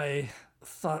I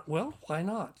thought, well, why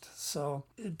not? So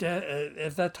at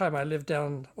that time, I lived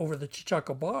down over the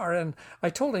Chachaco Bar, and I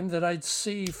told him that I'd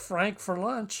see Frank for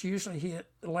lunch. Usually he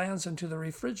lands into the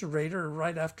refrigerator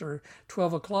right after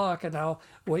 12 o'clock, and I'll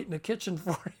wait in the kitchen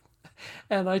for him.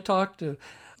 And I talked to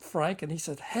Frank, and he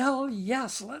said, hell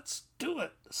yes, let's do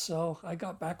it. So I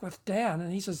got back with Dan,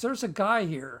 and he says, there's a guy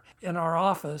here in our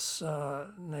office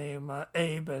named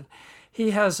Abe, and he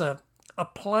has a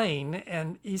plane,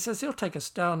 and he says he'll take us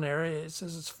down there. He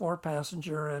says it's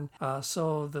 4-passenger, and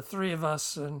so the three of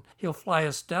us, and he'll fly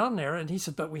us down there. And he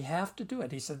said, but we have to do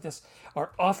it. He said,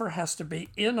 our offer has to be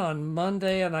in on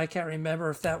Monday, and I can't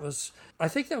remember if I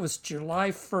think that was July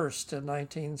 1st in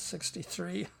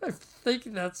 1963. I think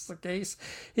that's the case.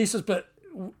 He says, but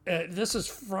this is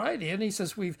Friday, and he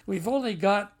says we've only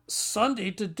got Sunday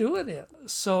to do it in.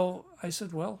 So I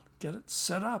said, well, get it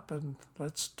set up and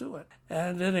let's do it.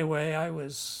 And anyway, I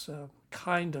was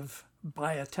kind of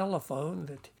by a telephone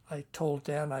that I told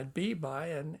Dan I'd be by,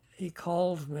 and he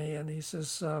called me and he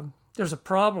says, there's a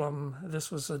problem. This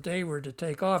was the day we're to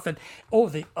take off. And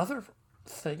the other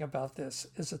thing about this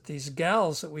is that these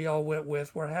gals that we all went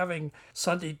with were having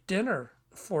Sunday dinner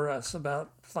for us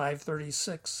about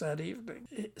 5:36 that evening.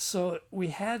 So we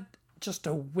had just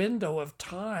a window of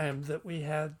time that we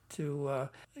had to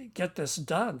get this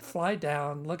done. Fly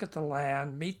down, look at the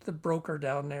land, meet the broker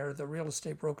down there, the real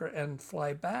estate broker, and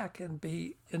fly back and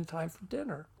be in time for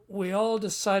dinner. We all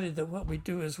decided that what we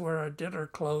do is wear our dinner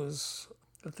clothes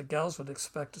that the gals would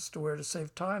expect us to wear to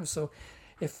save time. So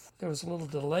if there was a little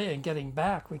delay in getting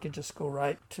back, we could just go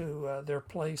right to their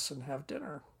place and have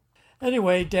dinner.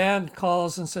 Anyway, Dan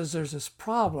calls and says there's this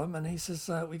problem, and he says,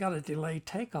 we got to delay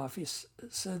takeoff. He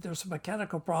said there's some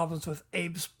mechanical problems with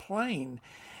Abe's plane,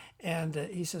 and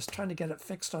he says trying to get it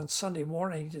fixed on Sunday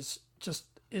morning just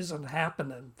isn't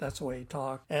happening. That's the way he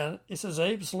talked. And he says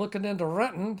Abe's looking into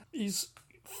renting. He's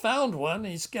found one.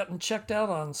 He's getting checked out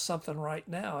on something right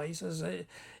now. He says, hey,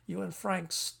 you and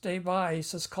Frank stay by. He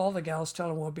says, call the gals, tell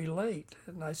them we'll be late.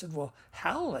 And I said, well,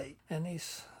 how late? And he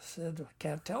said,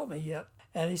 can't tell me yet.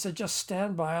 And he said, just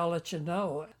stand by, I'll let you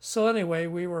know. So anyway,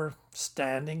 we were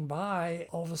standing by.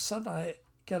 All of a sudden, I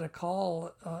get a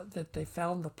call that they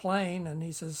found the plane, and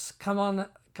he says, come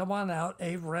on out.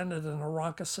 Abe rented an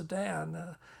Aranca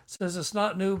sedan. Says it's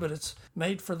not new, but it's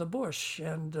made for the bush.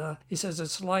 And he says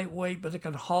it's lightweight, but it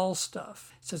can haul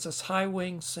stuff. He says it's high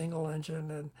wing, single engine,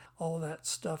 and all that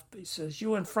stuff. But he says,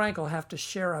 you and Frank will have to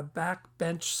share a back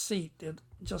bench seat.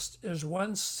 There's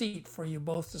one seat for you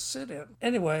both to sit in.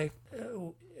 Anyway,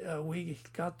 we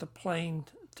got the plane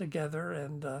together,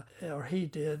 and or he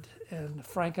did, and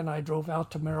Frank and I drove out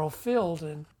to Merrill Field,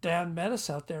 and Dan met us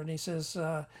out there, and he says,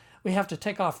 we have to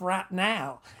take off right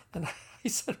now. And I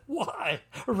said, why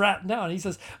right now? And he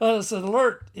says, this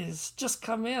alert is just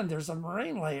come in. There's a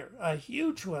marine layer, a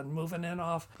huge one, moving in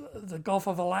off the Gulf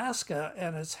of Alaska,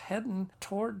 and it's heading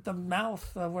toward the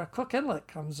mouth where Cook Inlet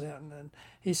comes in. And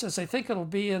he says, I think it'll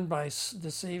be in by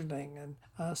this evening.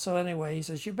 And so anyway, he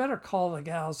says, you better call the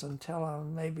gals and tell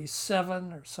them maybe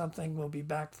 7 or something, we'll be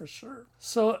back for sure.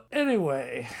 So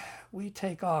anyway, we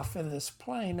take off in this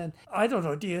plane, and I don't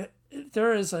know,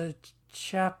 there is a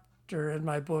chapter in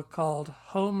my book called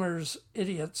Homer's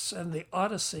Idiots and the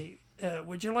Odyssey.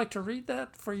 Would you like to read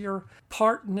that for your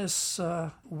part in this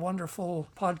wonderful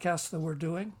podcast that we're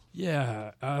doing?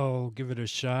 Yeah, I'll give it a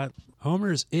shot.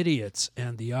 Homer's Idiots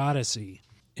and the Odyssey.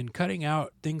 In cutting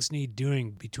out things need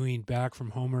doing between back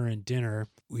from Homer and dinner,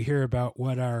 we hear about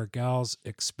what our gals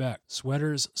expect.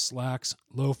 Sweaters, slacks,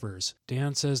 loafers.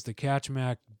 Dan says the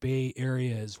Kachemak Bay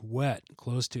area is wet,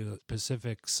 close to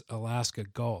Pacific's Alaska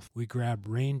Gulf. We grab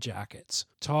rain jackets.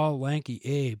 Tall, lanky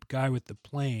Abe, guy with the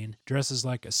plane, dresses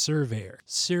like a surveyor.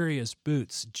 Serious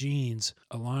boots, jeans,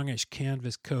 a longish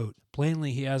canvas coat.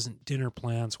 Plainly he hasn't dinner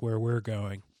plans where we're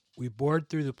going. We board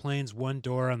through the plane's one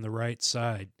door on the right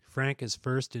side. Frank is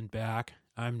first and back.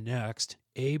 I'm next.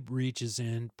 Abe reaches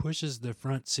in, pushes the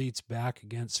front seats back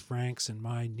against Frank's and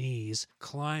my knees,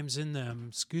 climbs in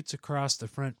them, scoots across the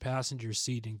front passenger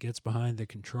seat and gets behind the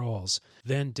controls.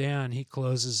 Then Dan, he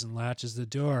closes and latches the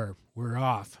door. We're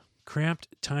off. Cramped,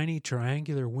 tiny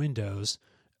triangular windows,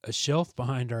 a shelf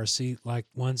behind our seat like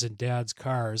ones in Dad's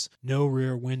cars, no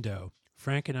rear window.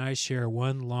 Frank and I share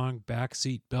one long back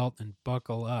seat belt and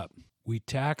buckle up. We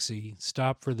taxi,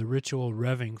 stop for the ritual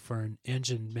revving for an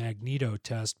engine magneto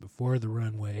test before the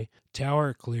runway.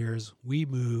 Tower clears, we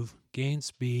move, gain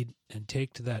speed, and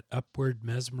take to that upward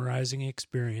mesmerizing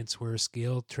experience where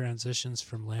scale transitions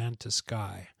from land to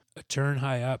sky. A turn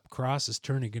high up crosses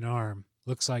turning an arm.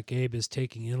 Looks like Abe is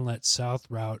taking inlet south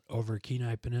route over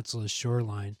Kenai Peninsula's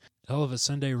shoreline. Hell of a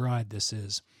Sunday ride this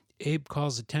is. Abe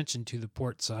calls attention to the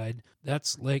port side.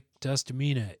 That's Lake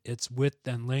Tustumena. Its width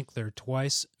and length are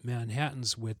twice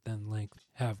Manhattan's width and length.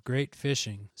 Have great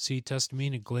fishing. See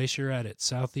Tustumena Glacier at its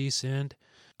southeast end.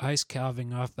 Ice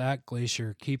calving off that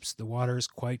glacier keeps the waters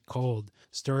quite cold.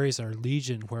 Stories are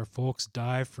legion where folks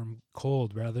die from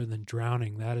cold rather than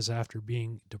drowning. That is after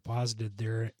being deposited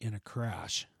there in a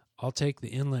crash. I'll take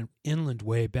the inland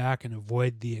way back and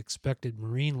avoid the expected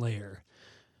marine layer.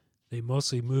 They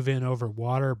mostly move in over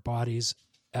water bodies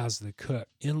as the cook.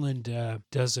 Inland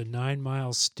does a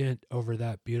 9-mile stint over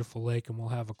that beautiful lake, and we'll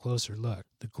have a closer look.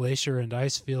 The glacier and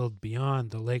ice field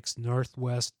beyond the lake's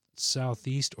northwest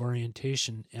southeast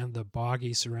orientation and the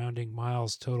boggy surrounding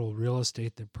miles total real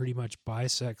estate that pretty much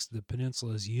bisects the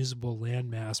peninsula's usable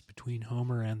landmass between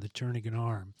Homer and the Turnagain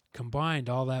Arm. Combined,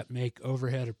 all that make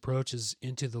overhead approaches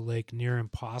into the lake near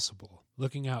impossible.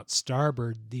 Looking out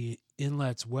starboard, the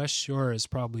inlet's west shore is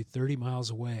probably 30 miles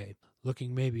away.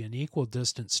 Looking maybe an equal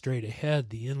distance straight ahead,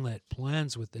 the inlet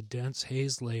blends with the dense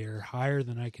haze layer higher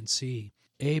than I can see.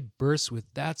 Abe bursts with,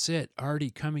 "That's it,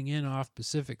 already coming in off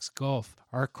Pacific's Gulf.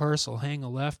 Our course will hang a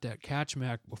left at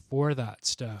Katchmack before that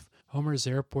stuff. Homer's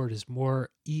airport is more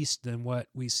east than what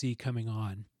we see coming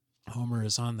on." Homer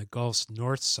is on the Gulf's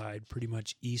north side, pretty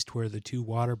much east where the two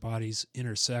water bodies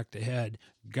intersect ahead.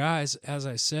 Guys, as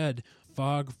I said,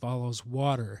 fog follows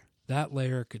water. That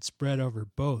layer could spread over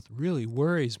both. Really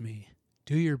worries me.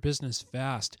 Do your business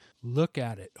fast. Look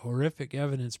at it. Horrific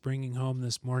evidence bringing home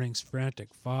this morning's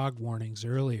frantic fog warnings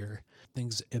earlier.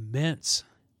 Things immense.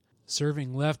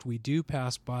 Serving left, we do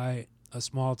pass by a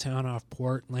small town off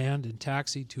port, land, and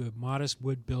taxi to a modest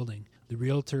wood building. The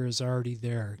realtor is already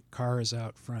there. Car is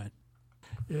out front.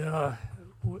 Yeah,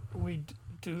 we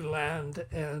do land,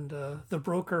 and the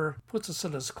broker puts us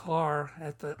in his car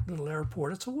at that little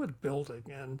airport. It's a wood building,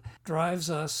 and drives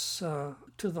us to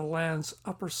the land's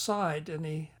upper side, and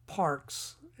he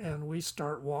parks, and we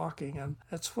start walking. And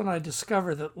that's when I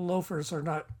discover that loafers are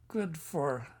not good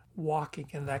for walking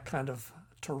in that kind of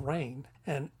terrain.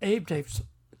 And Abe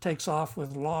takes off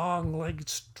with long-legged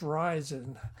strides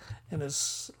in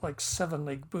his like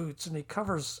 7-leg boots, and he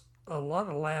covers a lot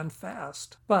of land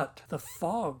fast. But the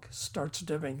fog starts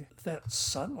dimming that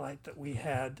sunlight that we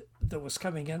had that was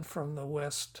coming in from the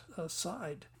west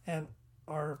side. And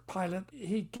our pilot,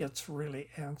 he gets really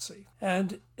antsy.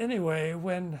 And anyway,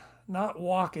 when not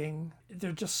walking,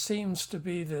 there just seems to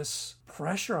be this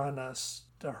pressure on us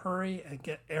to hurry and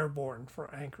get airborne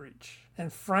for Anchorage.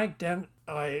 And Frank, Dan,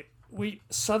 we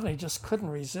suddenly just couldn't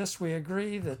resist. We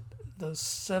agree that those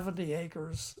 70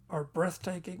 acres are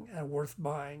breathtaking and worth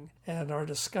buying. And our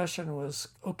discussion was,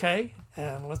 okay,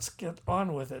 and let's get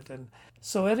on with it. And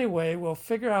so anyway, we'll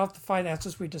figure out the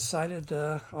finances. We decided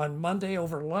on Monday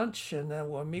over lunch, and then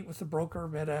we'll meet with the broker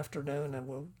mid-afternoon, and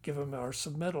we'll give him our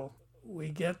submittal. We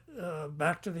get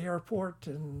back to the airport,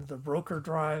 and the broker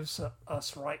drives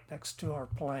us right next to our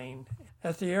plane.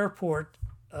 At the airport,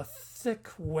 a thick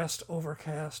west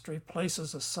overcast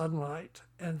replaces the sunlight,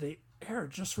 and the air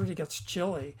just really gets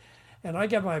chilly. And I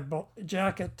get my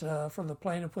jacket from the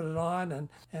plane and put it on,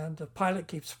 and the pilot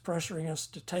keeps pressuring us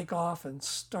to take off and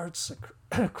starts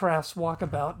a craft's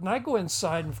walkabout. And I go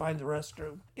inside and find the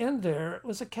restroom. In there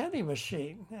was a candy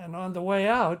machine. And on the way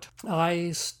out,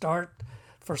 I start,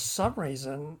 for some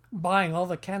reason, buying all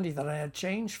the candy that I had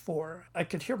change for. I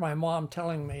could hear my mom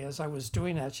telling me as I was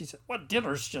doing that, she said, "Well,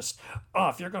 dinner's just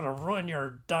off. You're going to ruin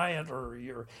your diet or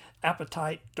your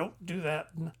appetite. Don't do that."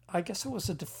 And I guess it was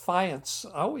a defiance.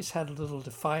 I always had a little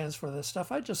defiance for this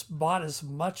stuff. I just bought as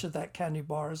much of that candy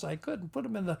bar as I could and put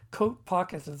them in the coat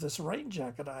pocket of this rain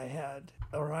jacket I had.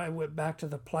 Or I went back to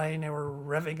the plane. They were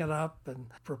revving it up, and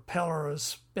the propeller was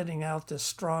spitting out this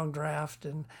strong draft,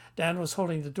 and Dan was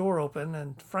holding the door open,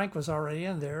 and Frank was already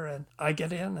in there. And I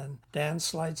get in, and Dan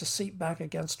slides a seat back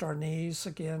against our knees,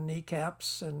 again,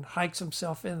 kneecaps, and hikes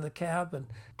himself in the cab and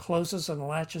closes and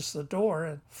latches the door.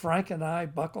 And Frank and I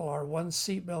buckle our one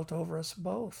seatbelt over us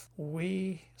both.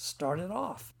 We started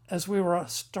off. As we were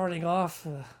starting off,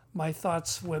 my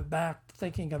thoughts went back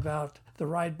thinking about the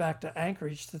ride back to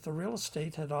Anchorage that the real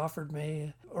estate had offered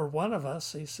me, or one of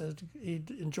us. He said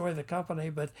he'd enjoy the company,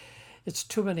 but it's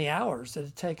too many hours.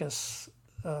 It'd take us,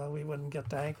 we wouldn't get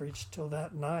to Anchorage till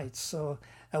that night, so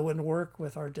that wouldn't work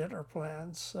with our dinner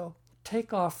plans. So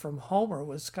takeoff from Homer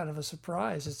was kind of a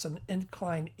surprise. It's an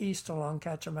incline east along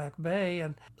Kachemak Bay,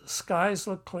 and skies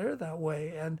look clear that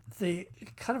way. And the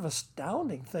kind of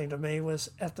astounding thing to me was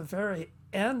at the very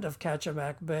end of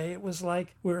Kachemak Bay, it was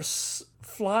like we were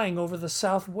flying over the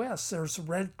southwest. There's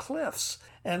red cliffs,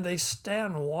 and they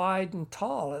stand wide and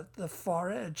tall at the far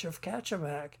edge of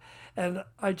Kachemak. And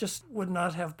I just would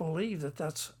not have believed that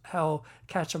that's how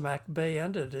Kachemak Bay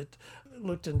ended. It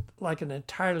looked like an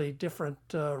entirely different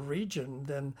region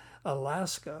than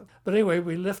Alaska. But anyway,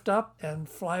 we lift up and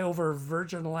fly over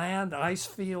virgin land, ice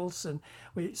fields, and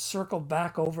we circle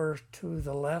back over to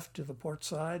the left, to the port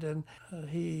side, and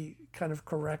he kind of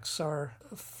corrects our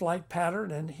flight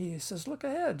pattern, and he says, look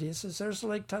ahead. He says, there's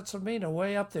Lake Tatsamina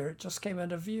way up there. It just came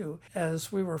into view.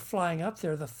 As we were flying up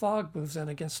there, the fog moves in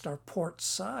against our port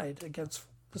side, against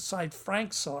the side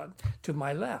Frank's on, to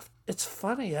my left. It's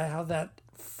funny how that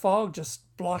fog just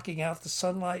blocking out the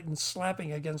sunlight and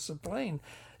slapping against the plane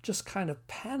just kind of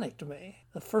panicked me.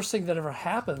 The first thing that ever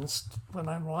happens when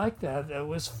I'm like that, it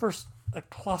was first a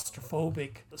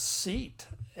claustrophobic seat,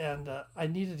 and I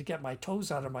needed to get my toes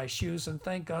out of my shoes, and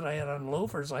thank God I had on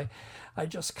loafers. I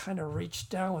just kind of reached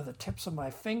down with the tips of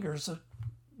my fingers,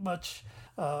 much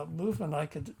movement I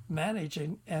could manage,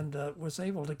 and was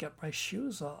able to get my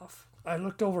shoes off. I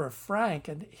looked over at Frank,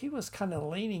 and he was kind of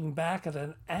leaning back at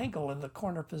an angle in the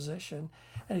corner position,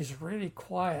 and he's really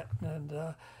quiet, and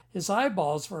his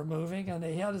eyeballs were moving, and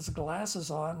he had his glasses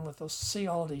on with those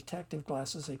see-all detective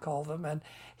glasses, they call them, and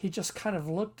he just kind of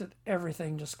looked at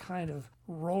everything just kind of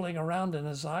rolling around in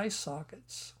his eye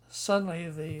sockets. Suddenly,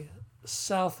 the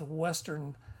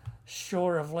southwestern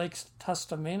shore of Lake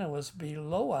Tustamina was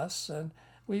below us, and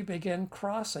we began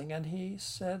crossing, and he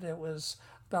said it was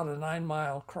about a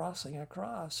 9-mile crossing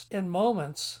across. In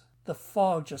moments, the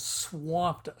fog just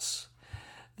swamped us.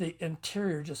 The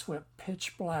interior just went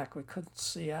pitch black. We couldn't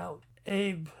see out.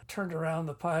 Abe turned around,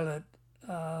 the pilot,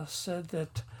 said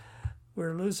that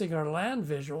we're losing our land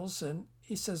visuals, and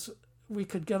he says we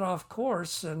could get off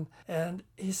course, and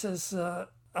he says,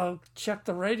 I'll check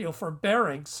the radio for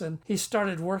bearings. And he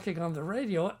started working on the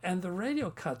radio, and the radio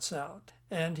cuts out.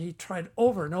 And he tried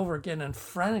over and over again, and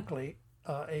frantically,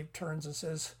 Abe turns and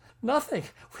says, nothing.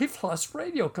 We've lost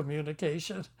radio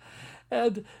communication.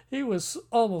 And he was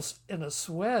almost in a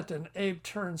sweat, and Abe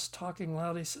turns talking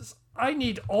loud. He says, I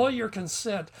need all your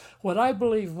consent. What I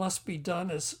believe must be done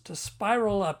is to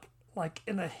spiral up like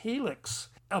in a helix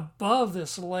above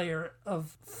this layer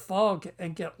of fog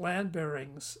and get land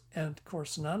bearings. And of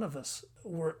course, none of us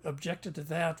were objected to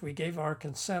that. We gave our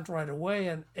consent right away,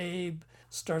 and Abe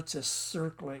starts this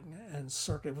circling and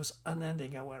circling. It was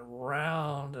unending. I went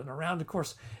round and around. Of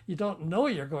course, you don't know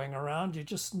you're going around. You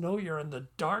just know you're in the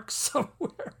dark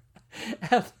somewhere.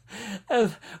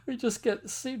 And we just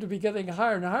seemed to be getting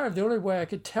higher and higher. The only way I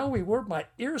could tell we were, my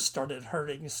ears started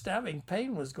hurting. Stabbing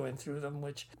pain was going through them,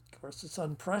 which, of course, it's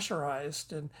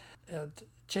unpressurized, and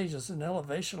changes in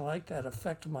elevation like that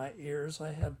affect my ears.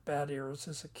 I had bad ears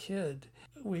as a kid.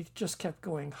 We just kept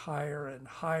going higher and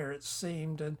higher, it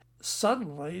seemed, and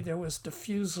suddenly there was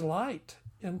diffuse light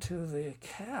into the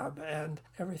cab, and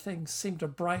everything seemed to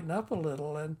brighten up a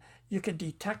little, and you could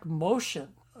detect motion.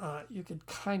 You could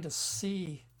kind of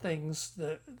see things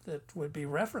that would be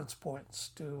reference points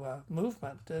to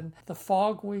movement. And the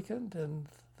fog weakened, and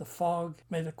the fog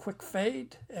made a quick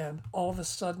fade, and all of a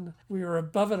sudden we were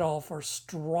above it all for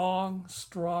strong,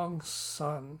 strong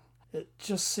sun. It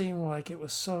just seemed like it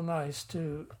was so nice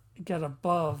to get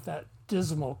above that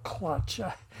dismal clutch.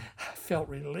 I felt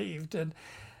relieved, and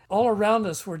all around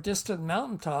us were distant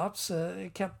mountaintops.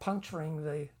 It kept puncturing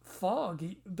the fog,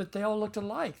 but they all looked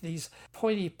alike. These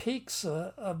pointy peaks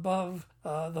above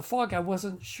the fog. I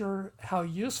wasn't sure how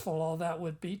useful all that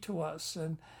would be to us.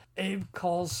 And Abe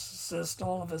says to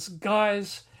all of us,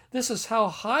 guys, this is how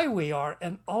high we are.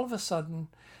 And all of a sudden,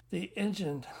 the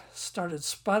engine started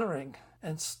sputtering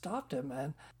and stopped him.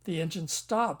 And the engine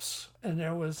stops, and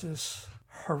there was this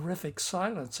horrific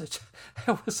silence. It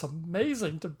was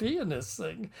amazing to be in this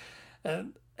thing.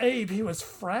 And Abe, he was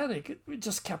frantic. We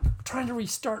just kept trying to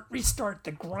restart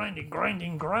the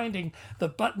grinding the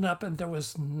button up, and there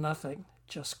was nothing,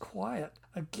 just quiet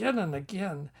again and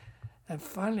again. And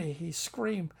finally he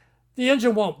screamed, the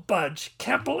engine won't budge.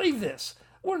 Can't believe this.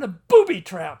 We're in a booby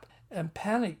trap. And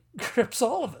panic grips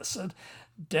all of us. And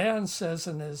Dan says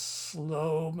in his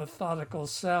slow, methodical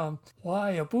sound,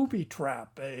 why a booby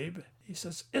trap, Abe? He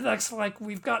says, it looks like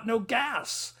we've got no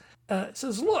gas. It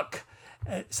says, look.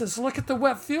 It says, look at the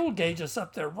wet fuel gauges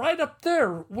up there, right up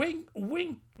there. Wing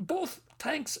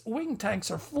tanks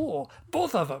are full,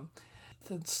 both of them.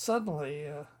 Then suddenly,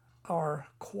 our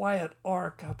quiet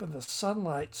arc up in the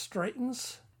sunlight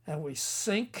straightens, and we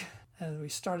sink, and we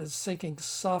started sinking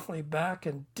softly back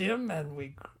and dim, and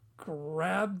we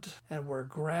were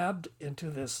grabbed into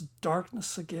this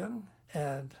darkness again,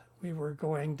 and we were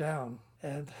going down.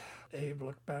 And Abe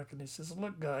looked back and he says,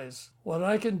 "Look, guys, what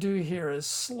I can do here is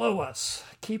slow us,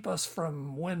 keep us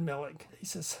from windmilling." He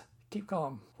says, "Keep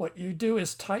calm. What you do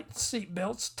is tighten seat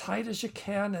belts tight as you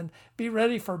can and be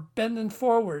ready for bending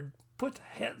forward. Put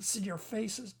heads in your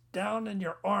faces, down in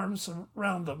your arms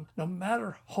around them. No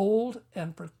matter, hold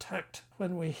and protect.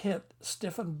 When we hit,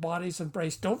 stiffen bodies and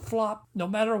brace. Don't flop, no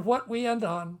matter what we end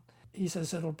on." He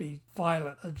says, "It'll be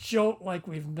violent, a jolt like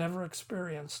we've never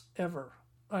experienced, ever.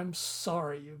 I'm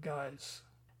sorry, you guys."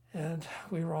 And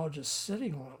we were all just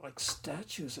sitting like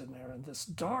statues in there in this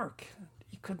dark.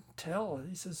 You couldn't tell.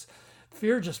 He says,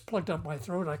 fear just plugged up my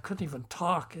throat. I couldn't even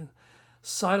talk. And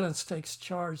silence takes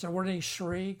charge. There weren't any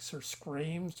shrieks or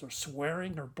screams or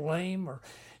swearing or blame, or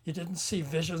you didn't see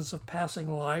visions of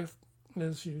passing life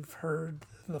as you've heard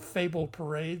the fabled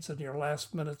parades in your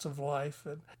last minutes of life.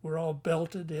 And we're all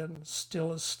belted in,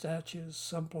 still as statues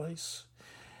someplace.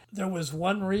 There was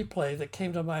one replay that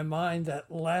came to my mind, that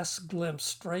last glimpse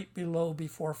straight below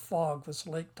before fog was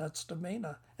Lake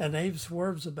Tutstamena, and Abe's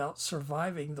words about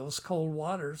surviving those cold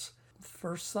waters.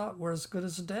 First thought, we're as good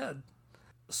as dead.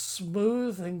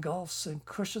 Smooth engulfs and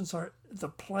cushions are the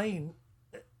plane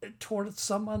toward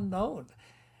some unknown,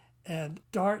 and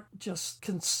dark just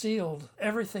concealed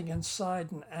everything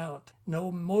inside and out.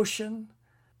 No motion.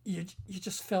 You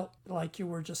just felt like you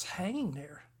were just hanging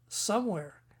there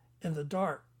somewhere in the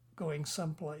dark, going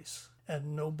someplace,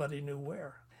 and nobody knew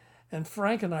where. And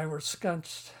Frank and I were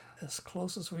scunched as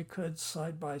close as we could,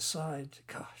 side by side.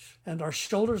 Gosh. And our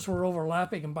shoulders were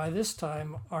overlapping, and by this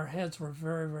time our heads were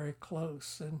very, very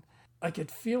close. And I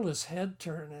could feel his head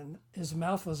turn, and his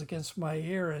mouth was against my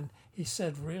ear, and he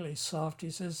said really soft, he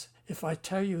says, "If I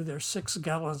tell you there's 6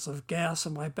 gallons of gas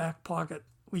in my back pocket,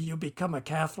 will you become a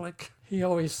Catholic?" He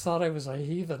always thought I was a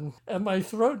heathen, and my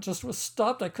throat just was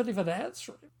stopped. I couldn't even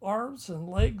answer him. Arms and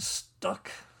legs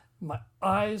stuck. My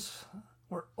eyes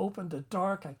were open to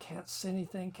dark. I can't see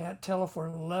anything, can't tell if we're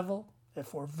level,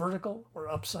 if we're vertical, or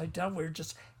upside down. We're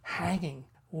just hanging,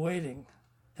 waiting,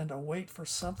 and a wait for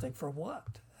something. For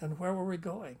what? And where were we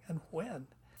going? And when?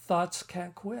 Thoughts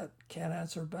can't quit, can't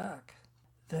answer back.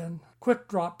 Then, quick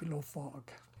drop below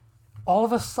fog. All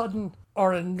of a sudden,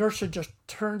 our inertia just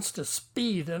turns to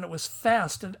speed, and it was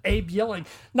fast, and Abe yelling,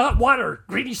 "Not water,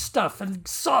 greenish stuff, and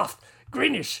soft,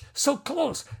 greenish, so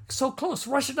close,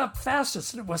 rushing up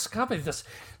fastest." And it was coming, this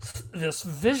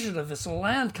vision of this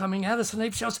land coming at us, and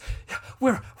Abe shouts,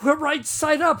 we're right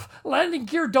side up, landing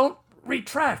gear, don't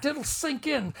retract, it'll sink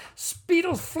in,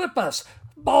 speed'll flip us,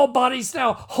 ball bodies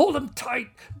now, hold them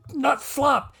tight, not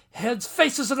flop, heads,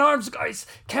 faces, and arms, guys,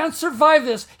 can't survive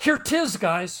this, here 'tis,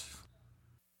 guys."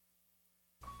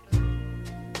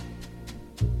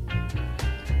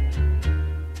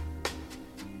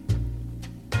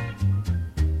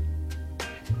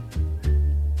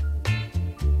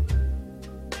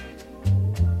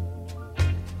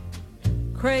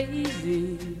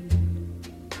 Crazy,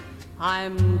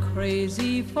 I'm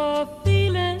crazy for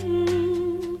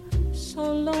feeling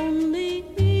so lonely.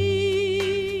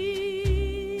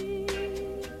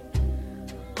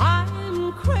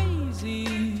 I'm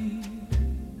crazy,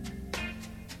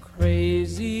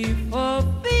 crazy for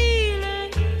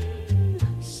feeling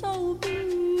so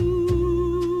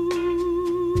blue.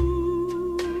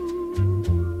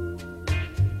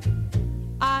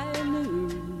 I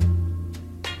knew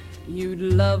you'd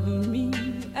love me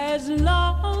as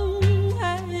long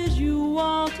as you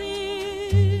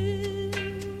wanted,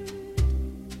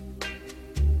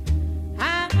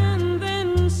 and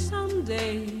then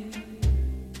someday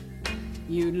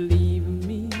you'd leave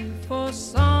me for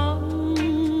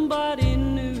somebody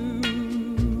new.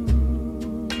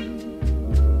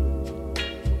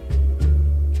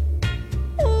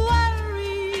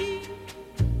 Worry,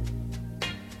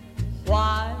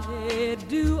 why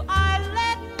do I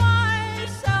let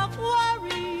myself worry?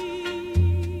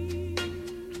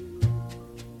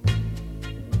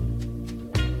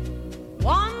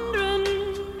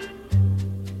 Wondering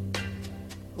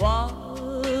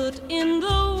what in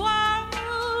the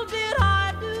world did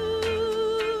I do?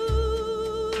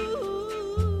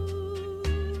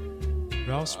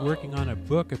 Ralph's working on a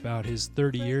book about his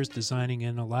 30 years designing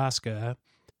in Alaska.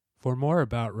 For more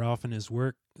about Ralph and his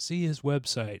work, see his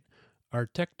website,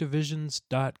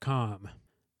 artecdivisions.com.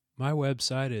 My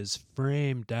website is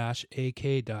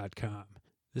frame-ak.com.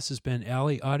 This has been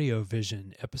Alley Audio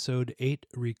Vision, Episode 8,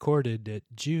 recorded at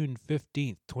June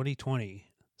 15th,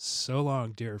 2020. So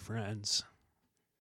long, dear friends.